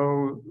 years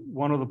ago,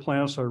 one of the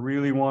plants I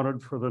really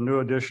wanted for the new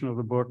edition of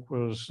the book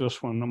was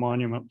this one, the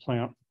monument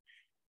plant.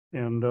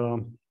 And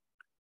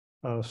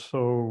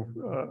so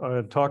I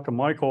had talked to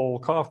Michael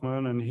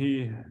Kaufman, and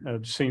he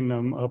had seen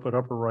them up at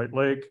Upper Right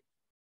Lake.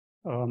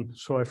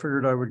 So I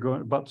figured I would go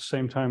about the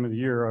same time of the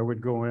year, I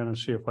would go in and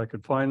see if I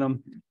could find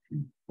them.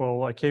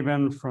 Well, I came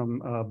in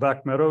from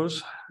Back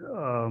Meadows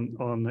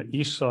on the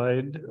east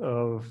side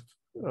of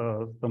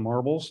the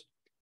Marbles,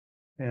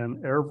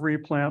 and every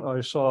plant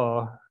I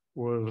saw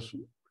was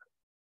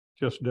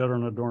just dead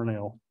on a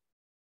doornail.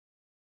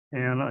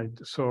 And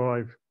so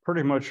I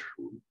pretty much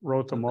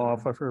wrote them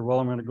off. I figured, well,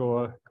 I'm going to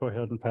go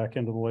ahead and pack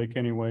into the lake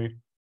anyway.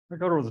 I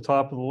got over the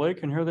top of the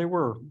lake, and here they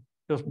were,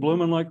 just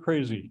blooming like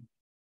crazy.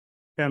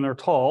 And they're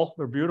tall,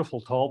 they're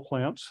beautiful tall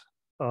plants.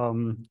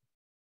 And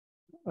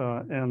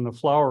the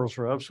flowers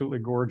are absolutely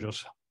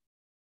gorgeous.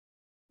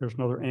 There's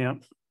another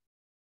ant.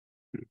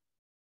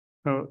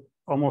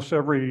 Almost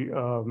every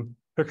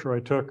picture I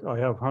took, I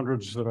have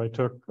hundreds that I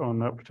took on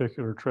that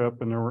particular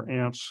trip, and there were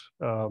ants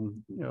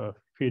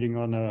feeding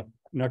on the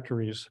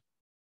nectaries.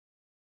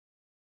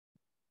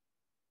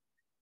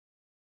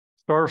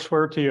 Star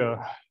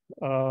Swertia,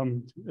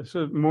 this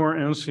is more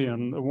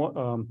Ensian.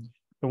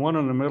 The one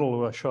in the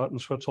middle I shot in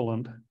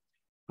Switzerland.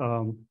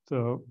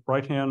 The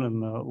right hand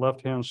and the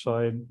left hand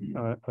side,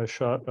 I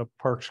shot at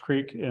Parks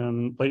Creek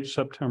in late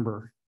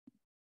September.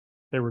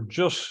 They were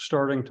just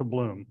starting to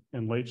bloom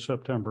in late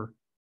September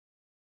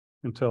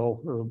until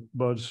the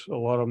buds, a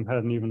lot of them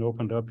hadn't even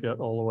opened up yet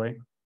all the way.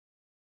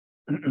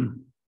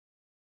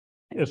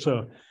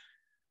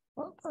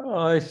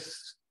 I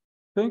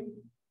think,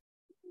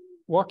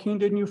 Joaquin,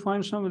 didn't you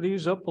find some of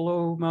these up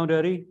below Mount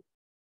Eddy?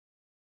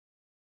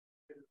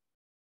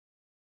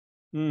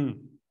 Oh,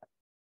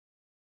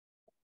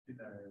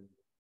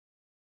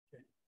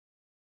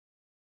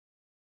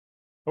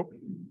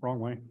 wrong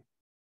way.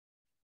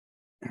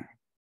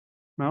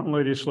 Mountain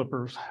lady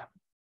slippers.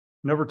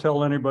 Never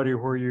tell anybody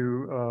where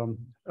you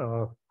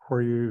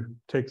where you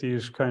take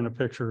these kind of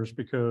pictures,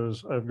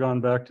 because I've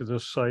gone back to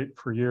this site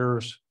for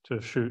years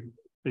to shoot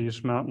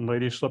these mountain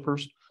lady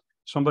slippers.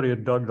 Somebody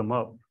had dug them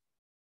up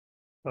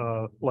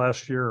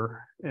last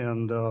year,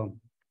 and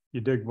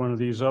you dig one of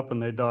these up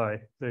and they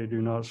die. They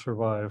do not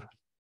survive.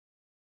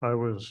 I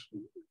was,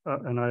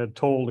 and I had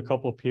told a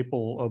couple of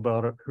people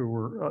about it who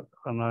were,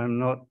 and I'm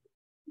not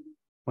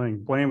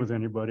laying blame with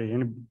anybody,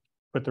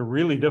 but they're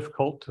really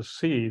difficult to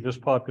see, this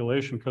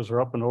population, because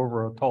they're up and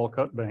over a tall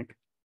cut bank.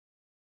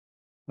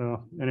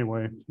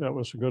 Anyway, that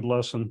was a good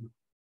lesson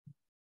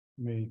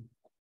to me.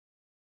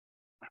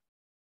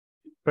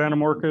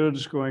 Phantom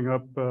orchids going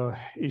up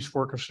East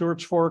Fork of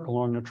Stewart's Fork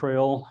along the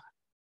trail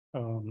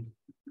to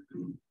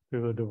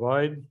the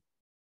divide.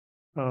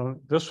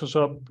 This was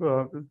up,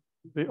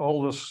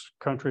 all this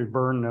country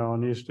burned now,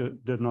 and these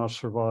did not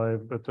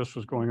survive, but this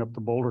was going up the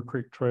Boulder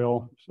Creek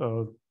Trail.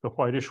 So the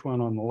whitish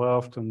one on the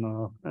left and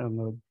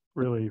the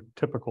really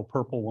typical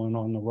purple one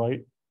on the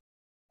right.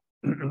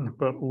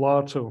 But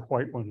lots of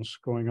white ones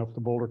going up the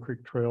Boulder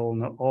Creek Trail,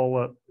 and all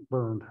that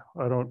burned.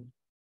 I don't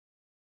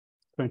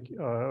think,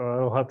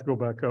 I'll have to go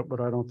back up, but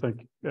I don't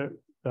think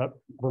that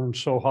burned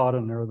so hot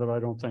in there that I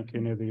don't think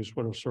any of these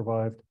would have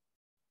survived.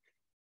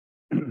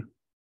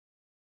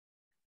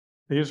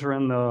 These are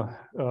in the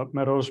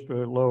meadows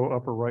below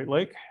Upper Right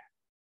Lake.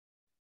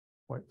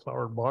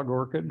 White-flowered bog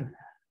orchid.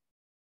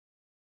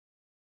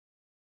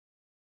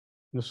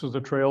 This is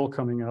the trail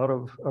coming out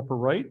of Upper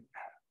Right.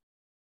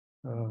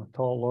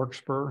 Tall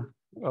larkspur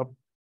up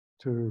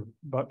to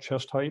about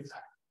chest height,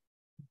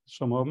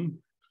 some of them.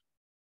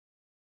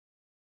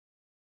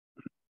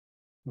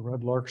 The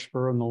red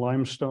larkspur and the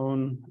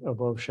limestone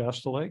above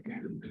Shasta Lake.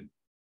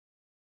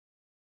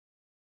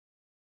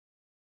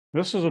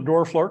 This is a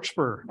dwarf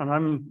larkspur,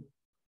 and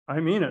I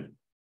mean it.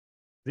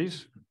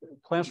 These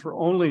plants were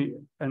only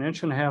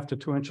 1.5 to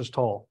 2 inches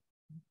tall.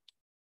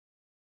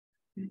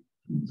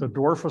 The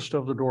dwarfest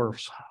of the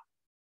dwarfs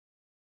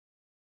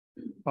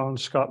on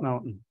Scott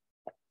Mountain.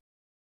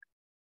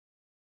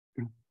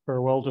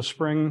 Farewell to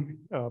spring,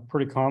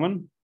 pretty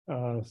common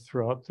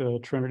throughout the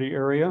Trinity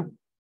area.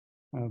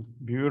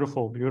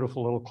 Beautiful,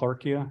 beautiful little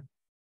Clarkia.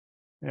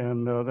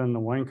 And then the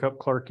wine cup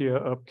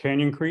Clarkia up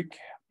Canyon Creek.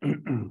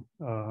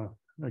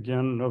 Again,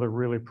 another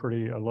really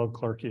pretty, I love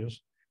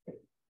Clarkias.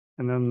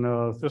 And then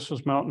this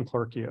is mountain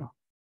Clarkia.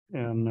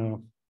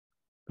 And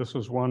this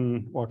is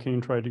one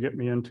Joaquin tried to get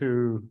me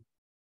into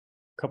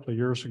a couple of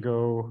years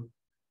ago,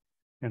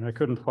 and I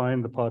couldn't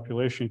find the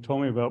population he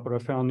told me about, but I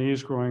found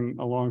these growing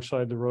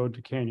alongside the road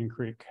to Canyon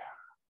Creek.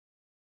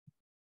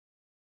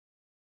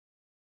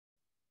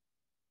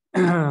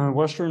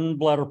 Western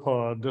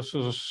bladderpod. This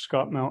is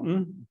Scott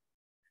Mountain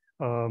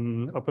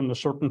up in the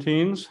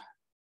Serpentines.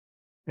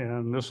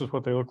 And this is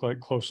what they look like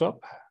close up.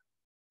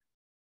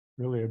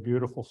 Really a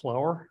beautiful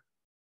flower.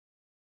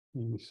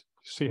 You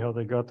see how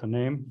they got the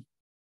name.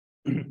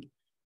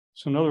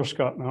 It's another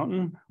Scott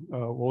Mountain,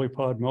 woolly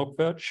pod milk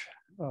vetch.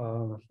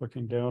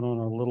 Looking down on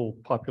a little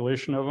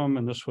population of them,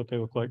 and this is what they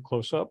look like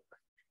close up.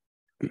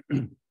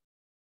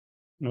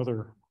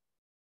 Another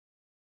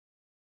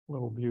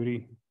little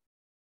beauty.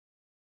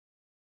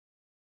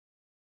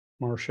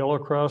 Marshmallow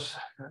cross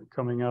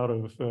coming out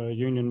of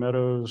Union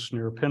Meadows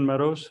near Pin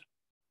Meadows.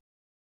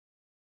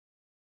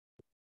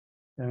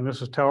 And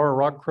this is Tower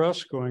Rock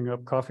Cress going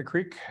up Coffee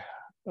Creek.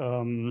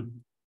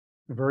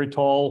 Very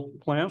tall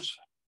plants.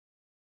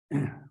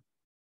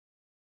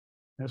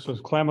 This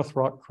is Klamath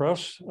Rock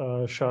Cress.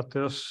 Shot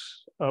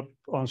this up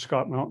on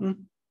Scott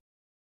Mountain.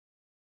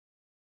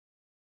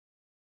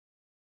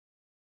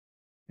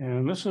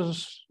 And this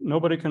is,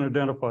 nobody can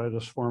identify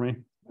this for me.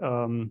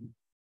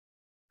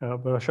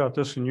 But I shot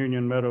this in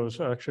Union Meadows.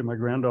 Actually, my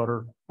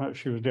granddaughter,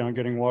 she was down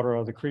getting water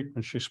out of the creek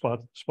and she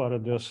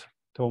spotted this,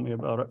 told me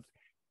about it.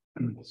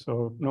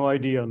 So no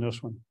ID on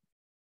this one.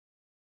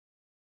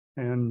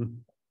 And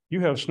you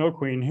have Snow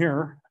Queen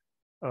here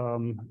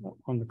on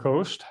the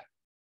coast.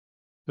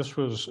 This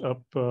was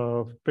up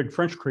Big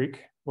French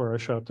Creek where I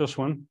shot this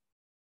one.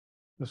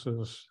 This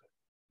is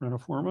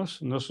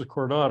reniformis, and this is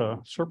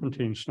cordata,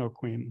 serpentine Snow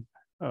Queen.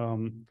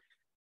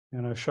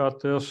 And I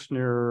shot this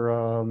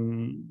near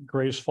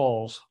Gray's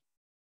Falls.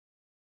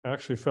 I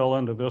actually fell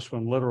into this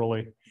one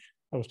literally.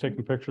 I was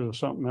taking pictures of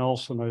something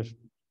else and I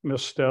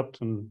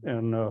misstepped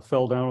and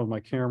fell down with my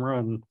camera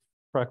and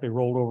practically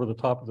rolled over the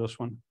top of this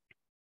one.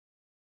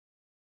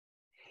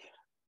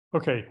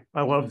 Okay,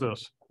 I love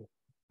this.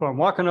 So I'm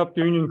walking up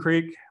Union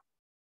Creek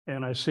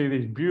and I see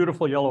these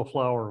beautiful yellow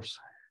flowers.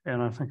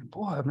 And I'm thinking,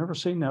 boy, I've never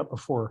seen that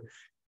before.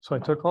 So I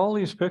took all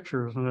these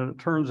pictures and it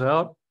turns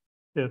out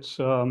it's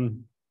a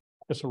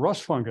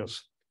rust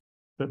fungus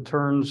that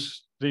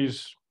turns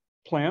these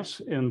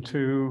plants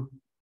into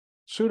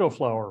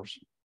pseudoflowers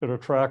that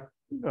attract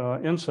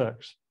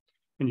insects.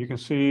 And you can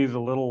see the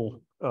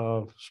little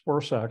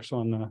spore sacs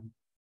on the,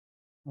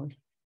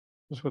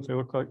 this is what they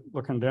look like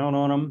looking down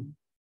on them.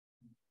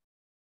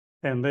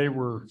 And they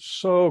were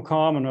so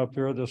common up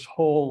there, this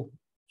whole,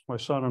 my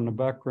son in the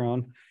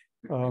background,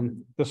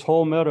 this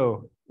whole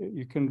meadow,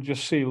 you can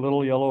just see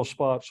little yellow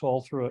spots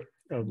all through it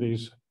of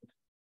these.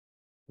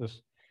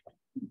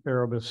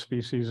 Arabis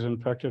species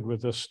infected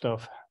with this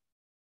stuff.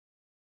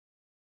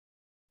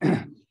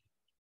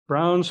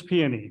 Brown's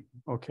peony.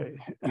 Okay.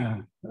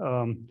 I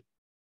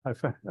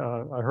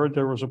heard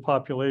there was a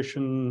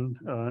population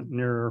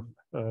near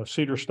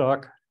Cedar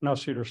Stock, not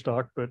Cedar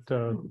Stock, but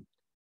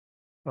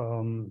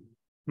not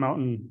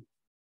Mountain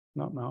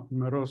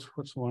Meadows.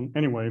 What's the one?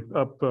 Anyway,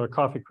 up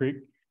Coffee Creek,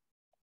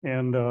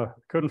 and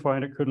couldn't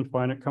find it.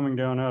 Coming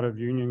down out of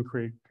Union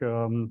Creek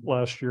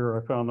last year,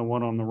 I found the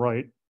one on the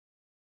right.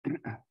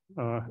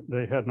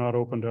 They had not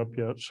opened up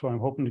yet, so I'm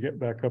hoping to get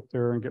back up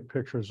there and get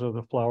pictures of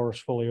the flowers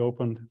fully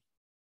opened.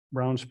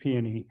 Brown's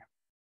peony.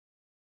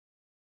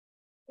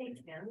 Hey,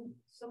 Ken,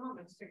 some of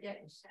us are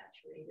getting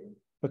saturated.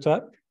 What's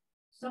that?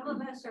 Some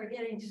of us are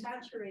getting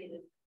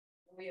saturated.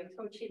 We are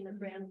approaching the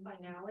grand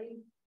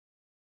finale.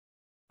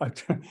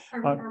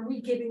 Are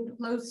we getting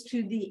close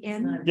to the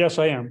end? Yes,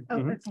 I am. Oh,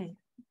 Mhm. okay.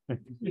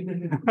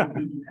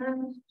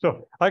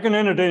 So I can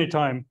end at any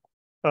time.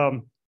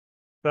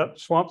 That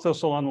swamp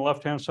thistle on the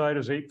left-hand side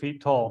is 8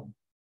 feet tall.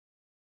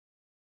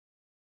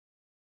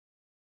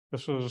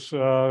 This is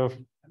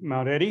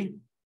Mount Eddy,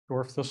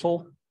 dwarf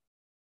thistle.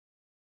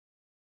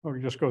 We'll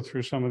just go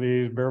through some of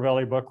these. Bear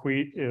Valley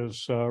buckwheat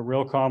is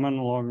real common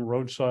along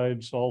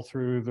roadsides all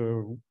through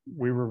the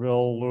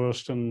Weaverville,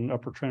 Lewiston,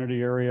 Upper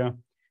Trinity area.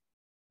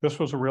 This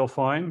was a real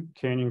find,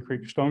 Canyon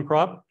Creek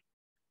stonecrop.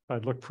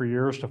 I'd looked for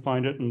years to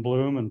find it in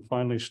bloom and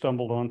finally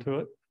stumbled onto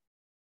it.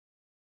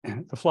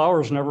 The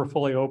flowers never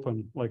fully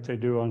open like they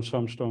do on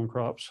some stone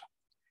crops.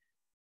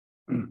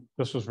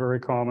 This is very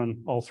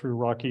common all through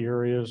rocky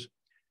areas.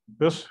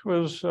 This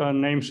was a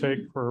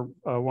namesake for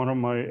one of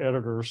my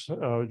editors,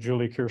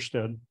 Julie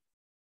Kierstead.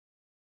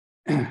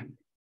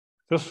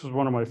 This is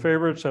one of my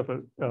favorites up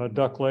at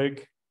Duck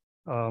Lake.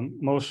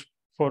 Most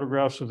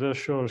photographs of this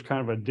show is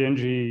kind of a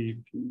dingy,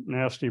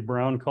 nasty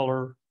brown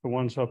color. The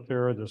ones up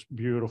there are this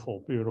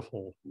beautiful,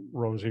 beautiful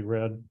rosy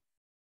red.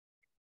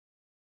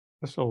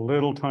 This is a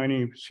little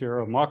tiny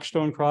Sierra mock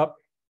stone crop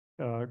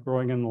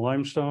growing in the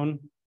limestone.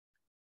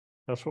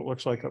 That's what it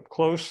looks like up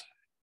close.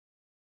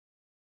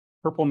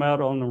 Purple mat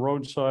on the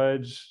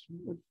roadsides,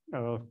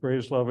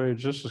 raised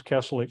leafage. This is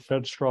Castle Lake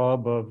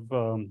bedstraw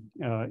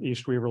of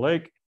East Weaver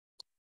Lake.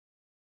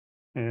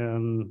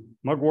 And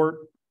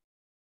mugwort.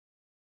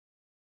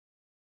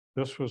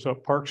 This was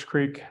up Parks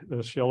Creek,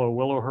 this yellow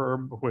willow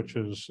herb, which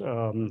is,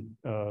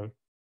 I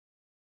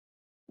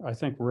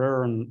think,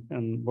 rare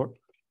and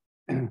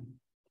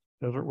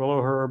desert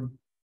willow herb.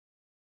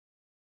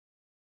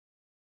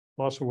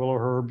 Lots of willow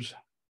herbs.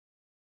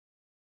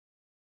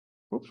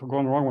 Oops, we're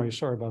going the wrong way.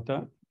 Sorry about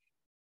that.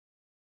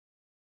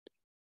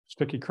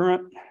 Sticky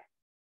currant.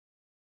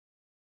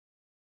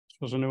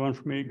 This was a new one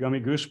for me, gummy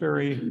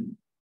gooseberry.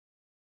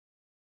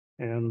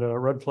 And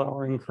red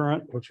flowering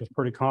currant, which is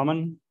pretty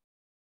common.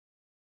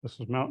 This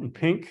is mountain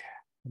pink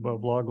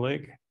above Log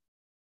Lake.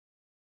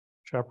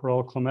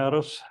 Chaparral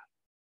clematis.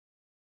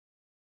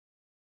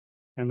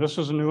 And this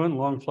is a new one,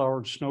 long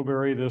flowered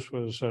snowberry. This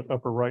was at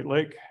Upper Right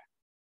Lake.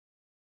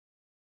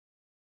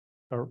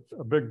 A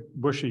big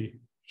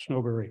bushy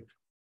snowberry.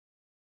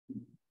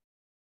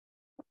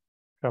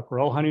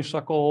 Chaparral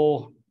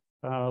honeysuckle.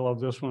 I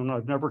love this one.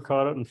 I've never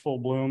caught it in full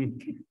bloom.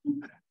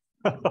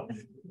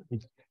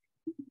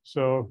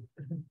 So,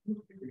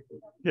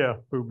 yeah,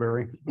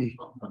 blueberry.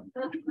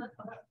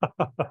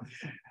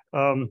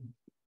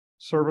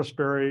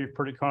 Serviceberry,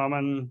 pretty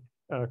common.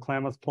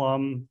 Klamath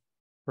plum,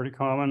 pretty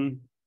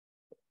common.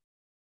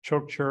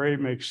 Choke cherry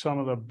makes some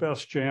of the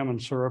best jam and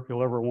syrup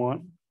you'll ever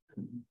want.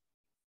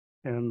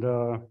 And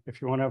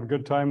if you want to have a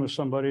good time with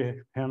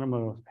somebody, hand them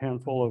a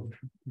handful of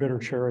bitter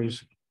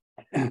cherries.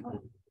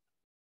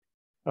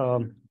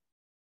 Dwarf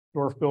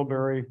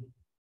bilberry.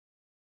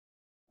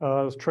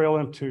 Trail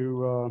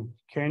into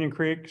Canyon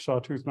Creek,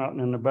 Sawtooth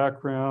Mountain in the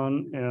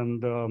background,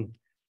 and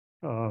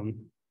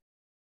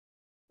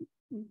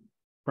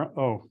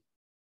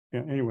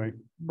anyway,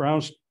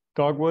 Brown's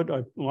dogwood.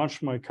 I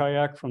launched my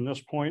kayak from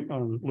this point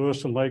on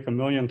Lewiston Lake a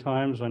million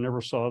times. I never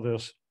saw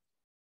this.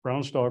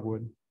 Brown's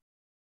dogwood.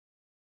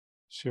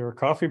 Sierra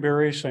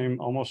coffeeberry,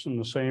 same, almost in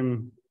the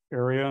same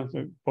area.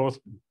 Both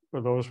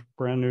were those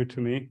brand new to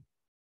me.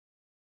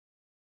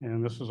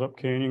 And this is up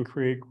Canyon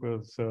Creek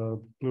with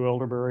blue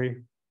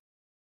elderberry.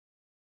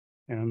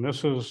 And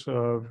this is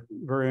a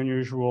very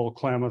unusual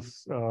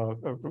Klamath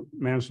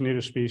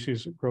manzanita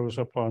species that grows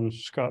up on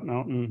Scott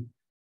Mountain,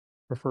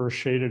 prefers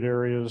shaded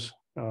areas,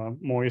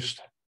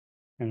 moist,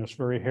 and it's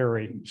very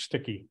hairy,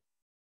 sticky.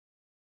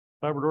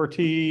 Labrador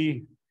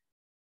tea,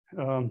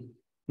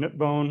 knit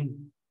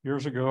bone.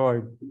 Years ago,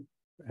 I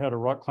had a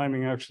rock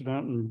climbing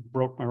accident and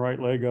broke my right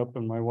leg up,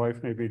 and my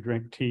wife made me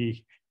drink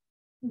tea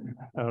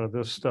out of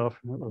this stuff.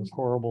 It was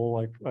horrible.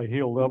 Like, I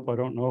healed up. I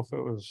don't know if it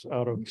was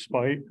out of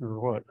spite or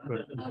what,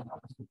 but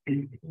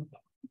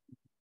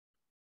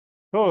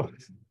oh,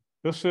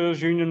 this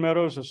is Union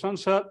Meadows at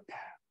sunset.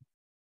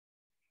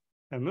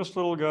 And this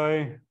little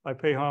guy I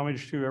pay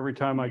homage to every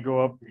time I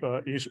go up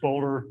East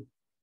Boulder.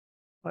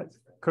 I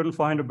couldn't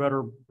find a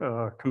better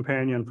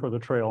companion for the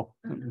trail.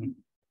 And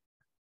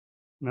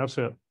that's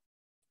it.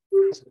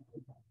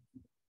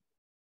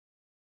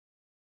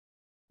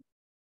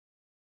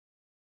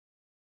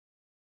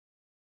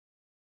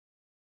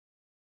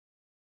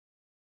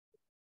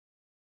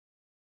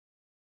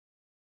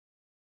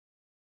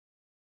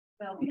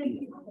 Well,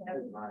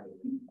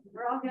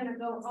 we're all gonna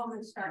go home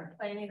and start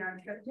planning our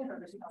trip to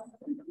her.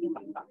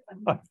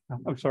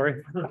 I'm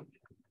sorry.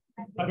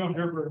 I don't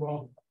hear very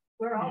well.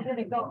 We're all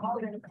gonna go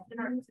home and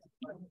start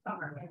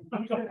summer.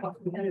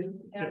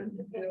 And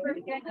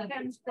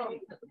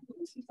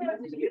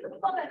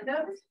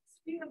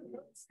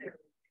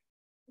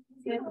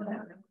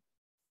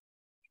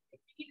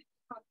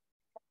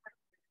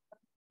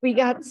We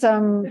got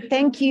some,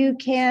 thank you,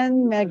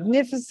 Ken,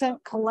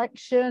 magnificent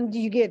collection. Do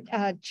you get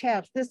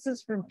chat? This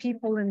is from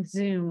people in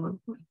Zoom.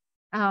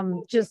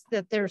 Just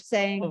that they're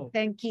saying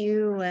thank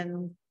you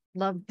and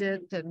loved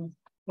it and.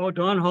 Oh,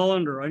 Don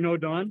Hollander. I know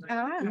Don.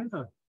 Ah.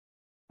 Yeah.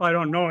 I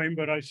don't know him,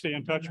 but I stay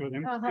in touch with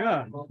him.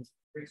 Yeah.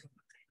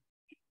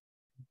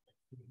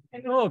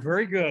 Oh,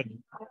 very good.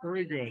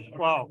 Very good.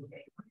 Wow.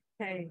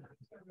 Okay.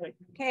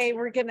 Okay,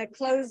 we're gonna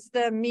close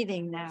the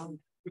meeting now.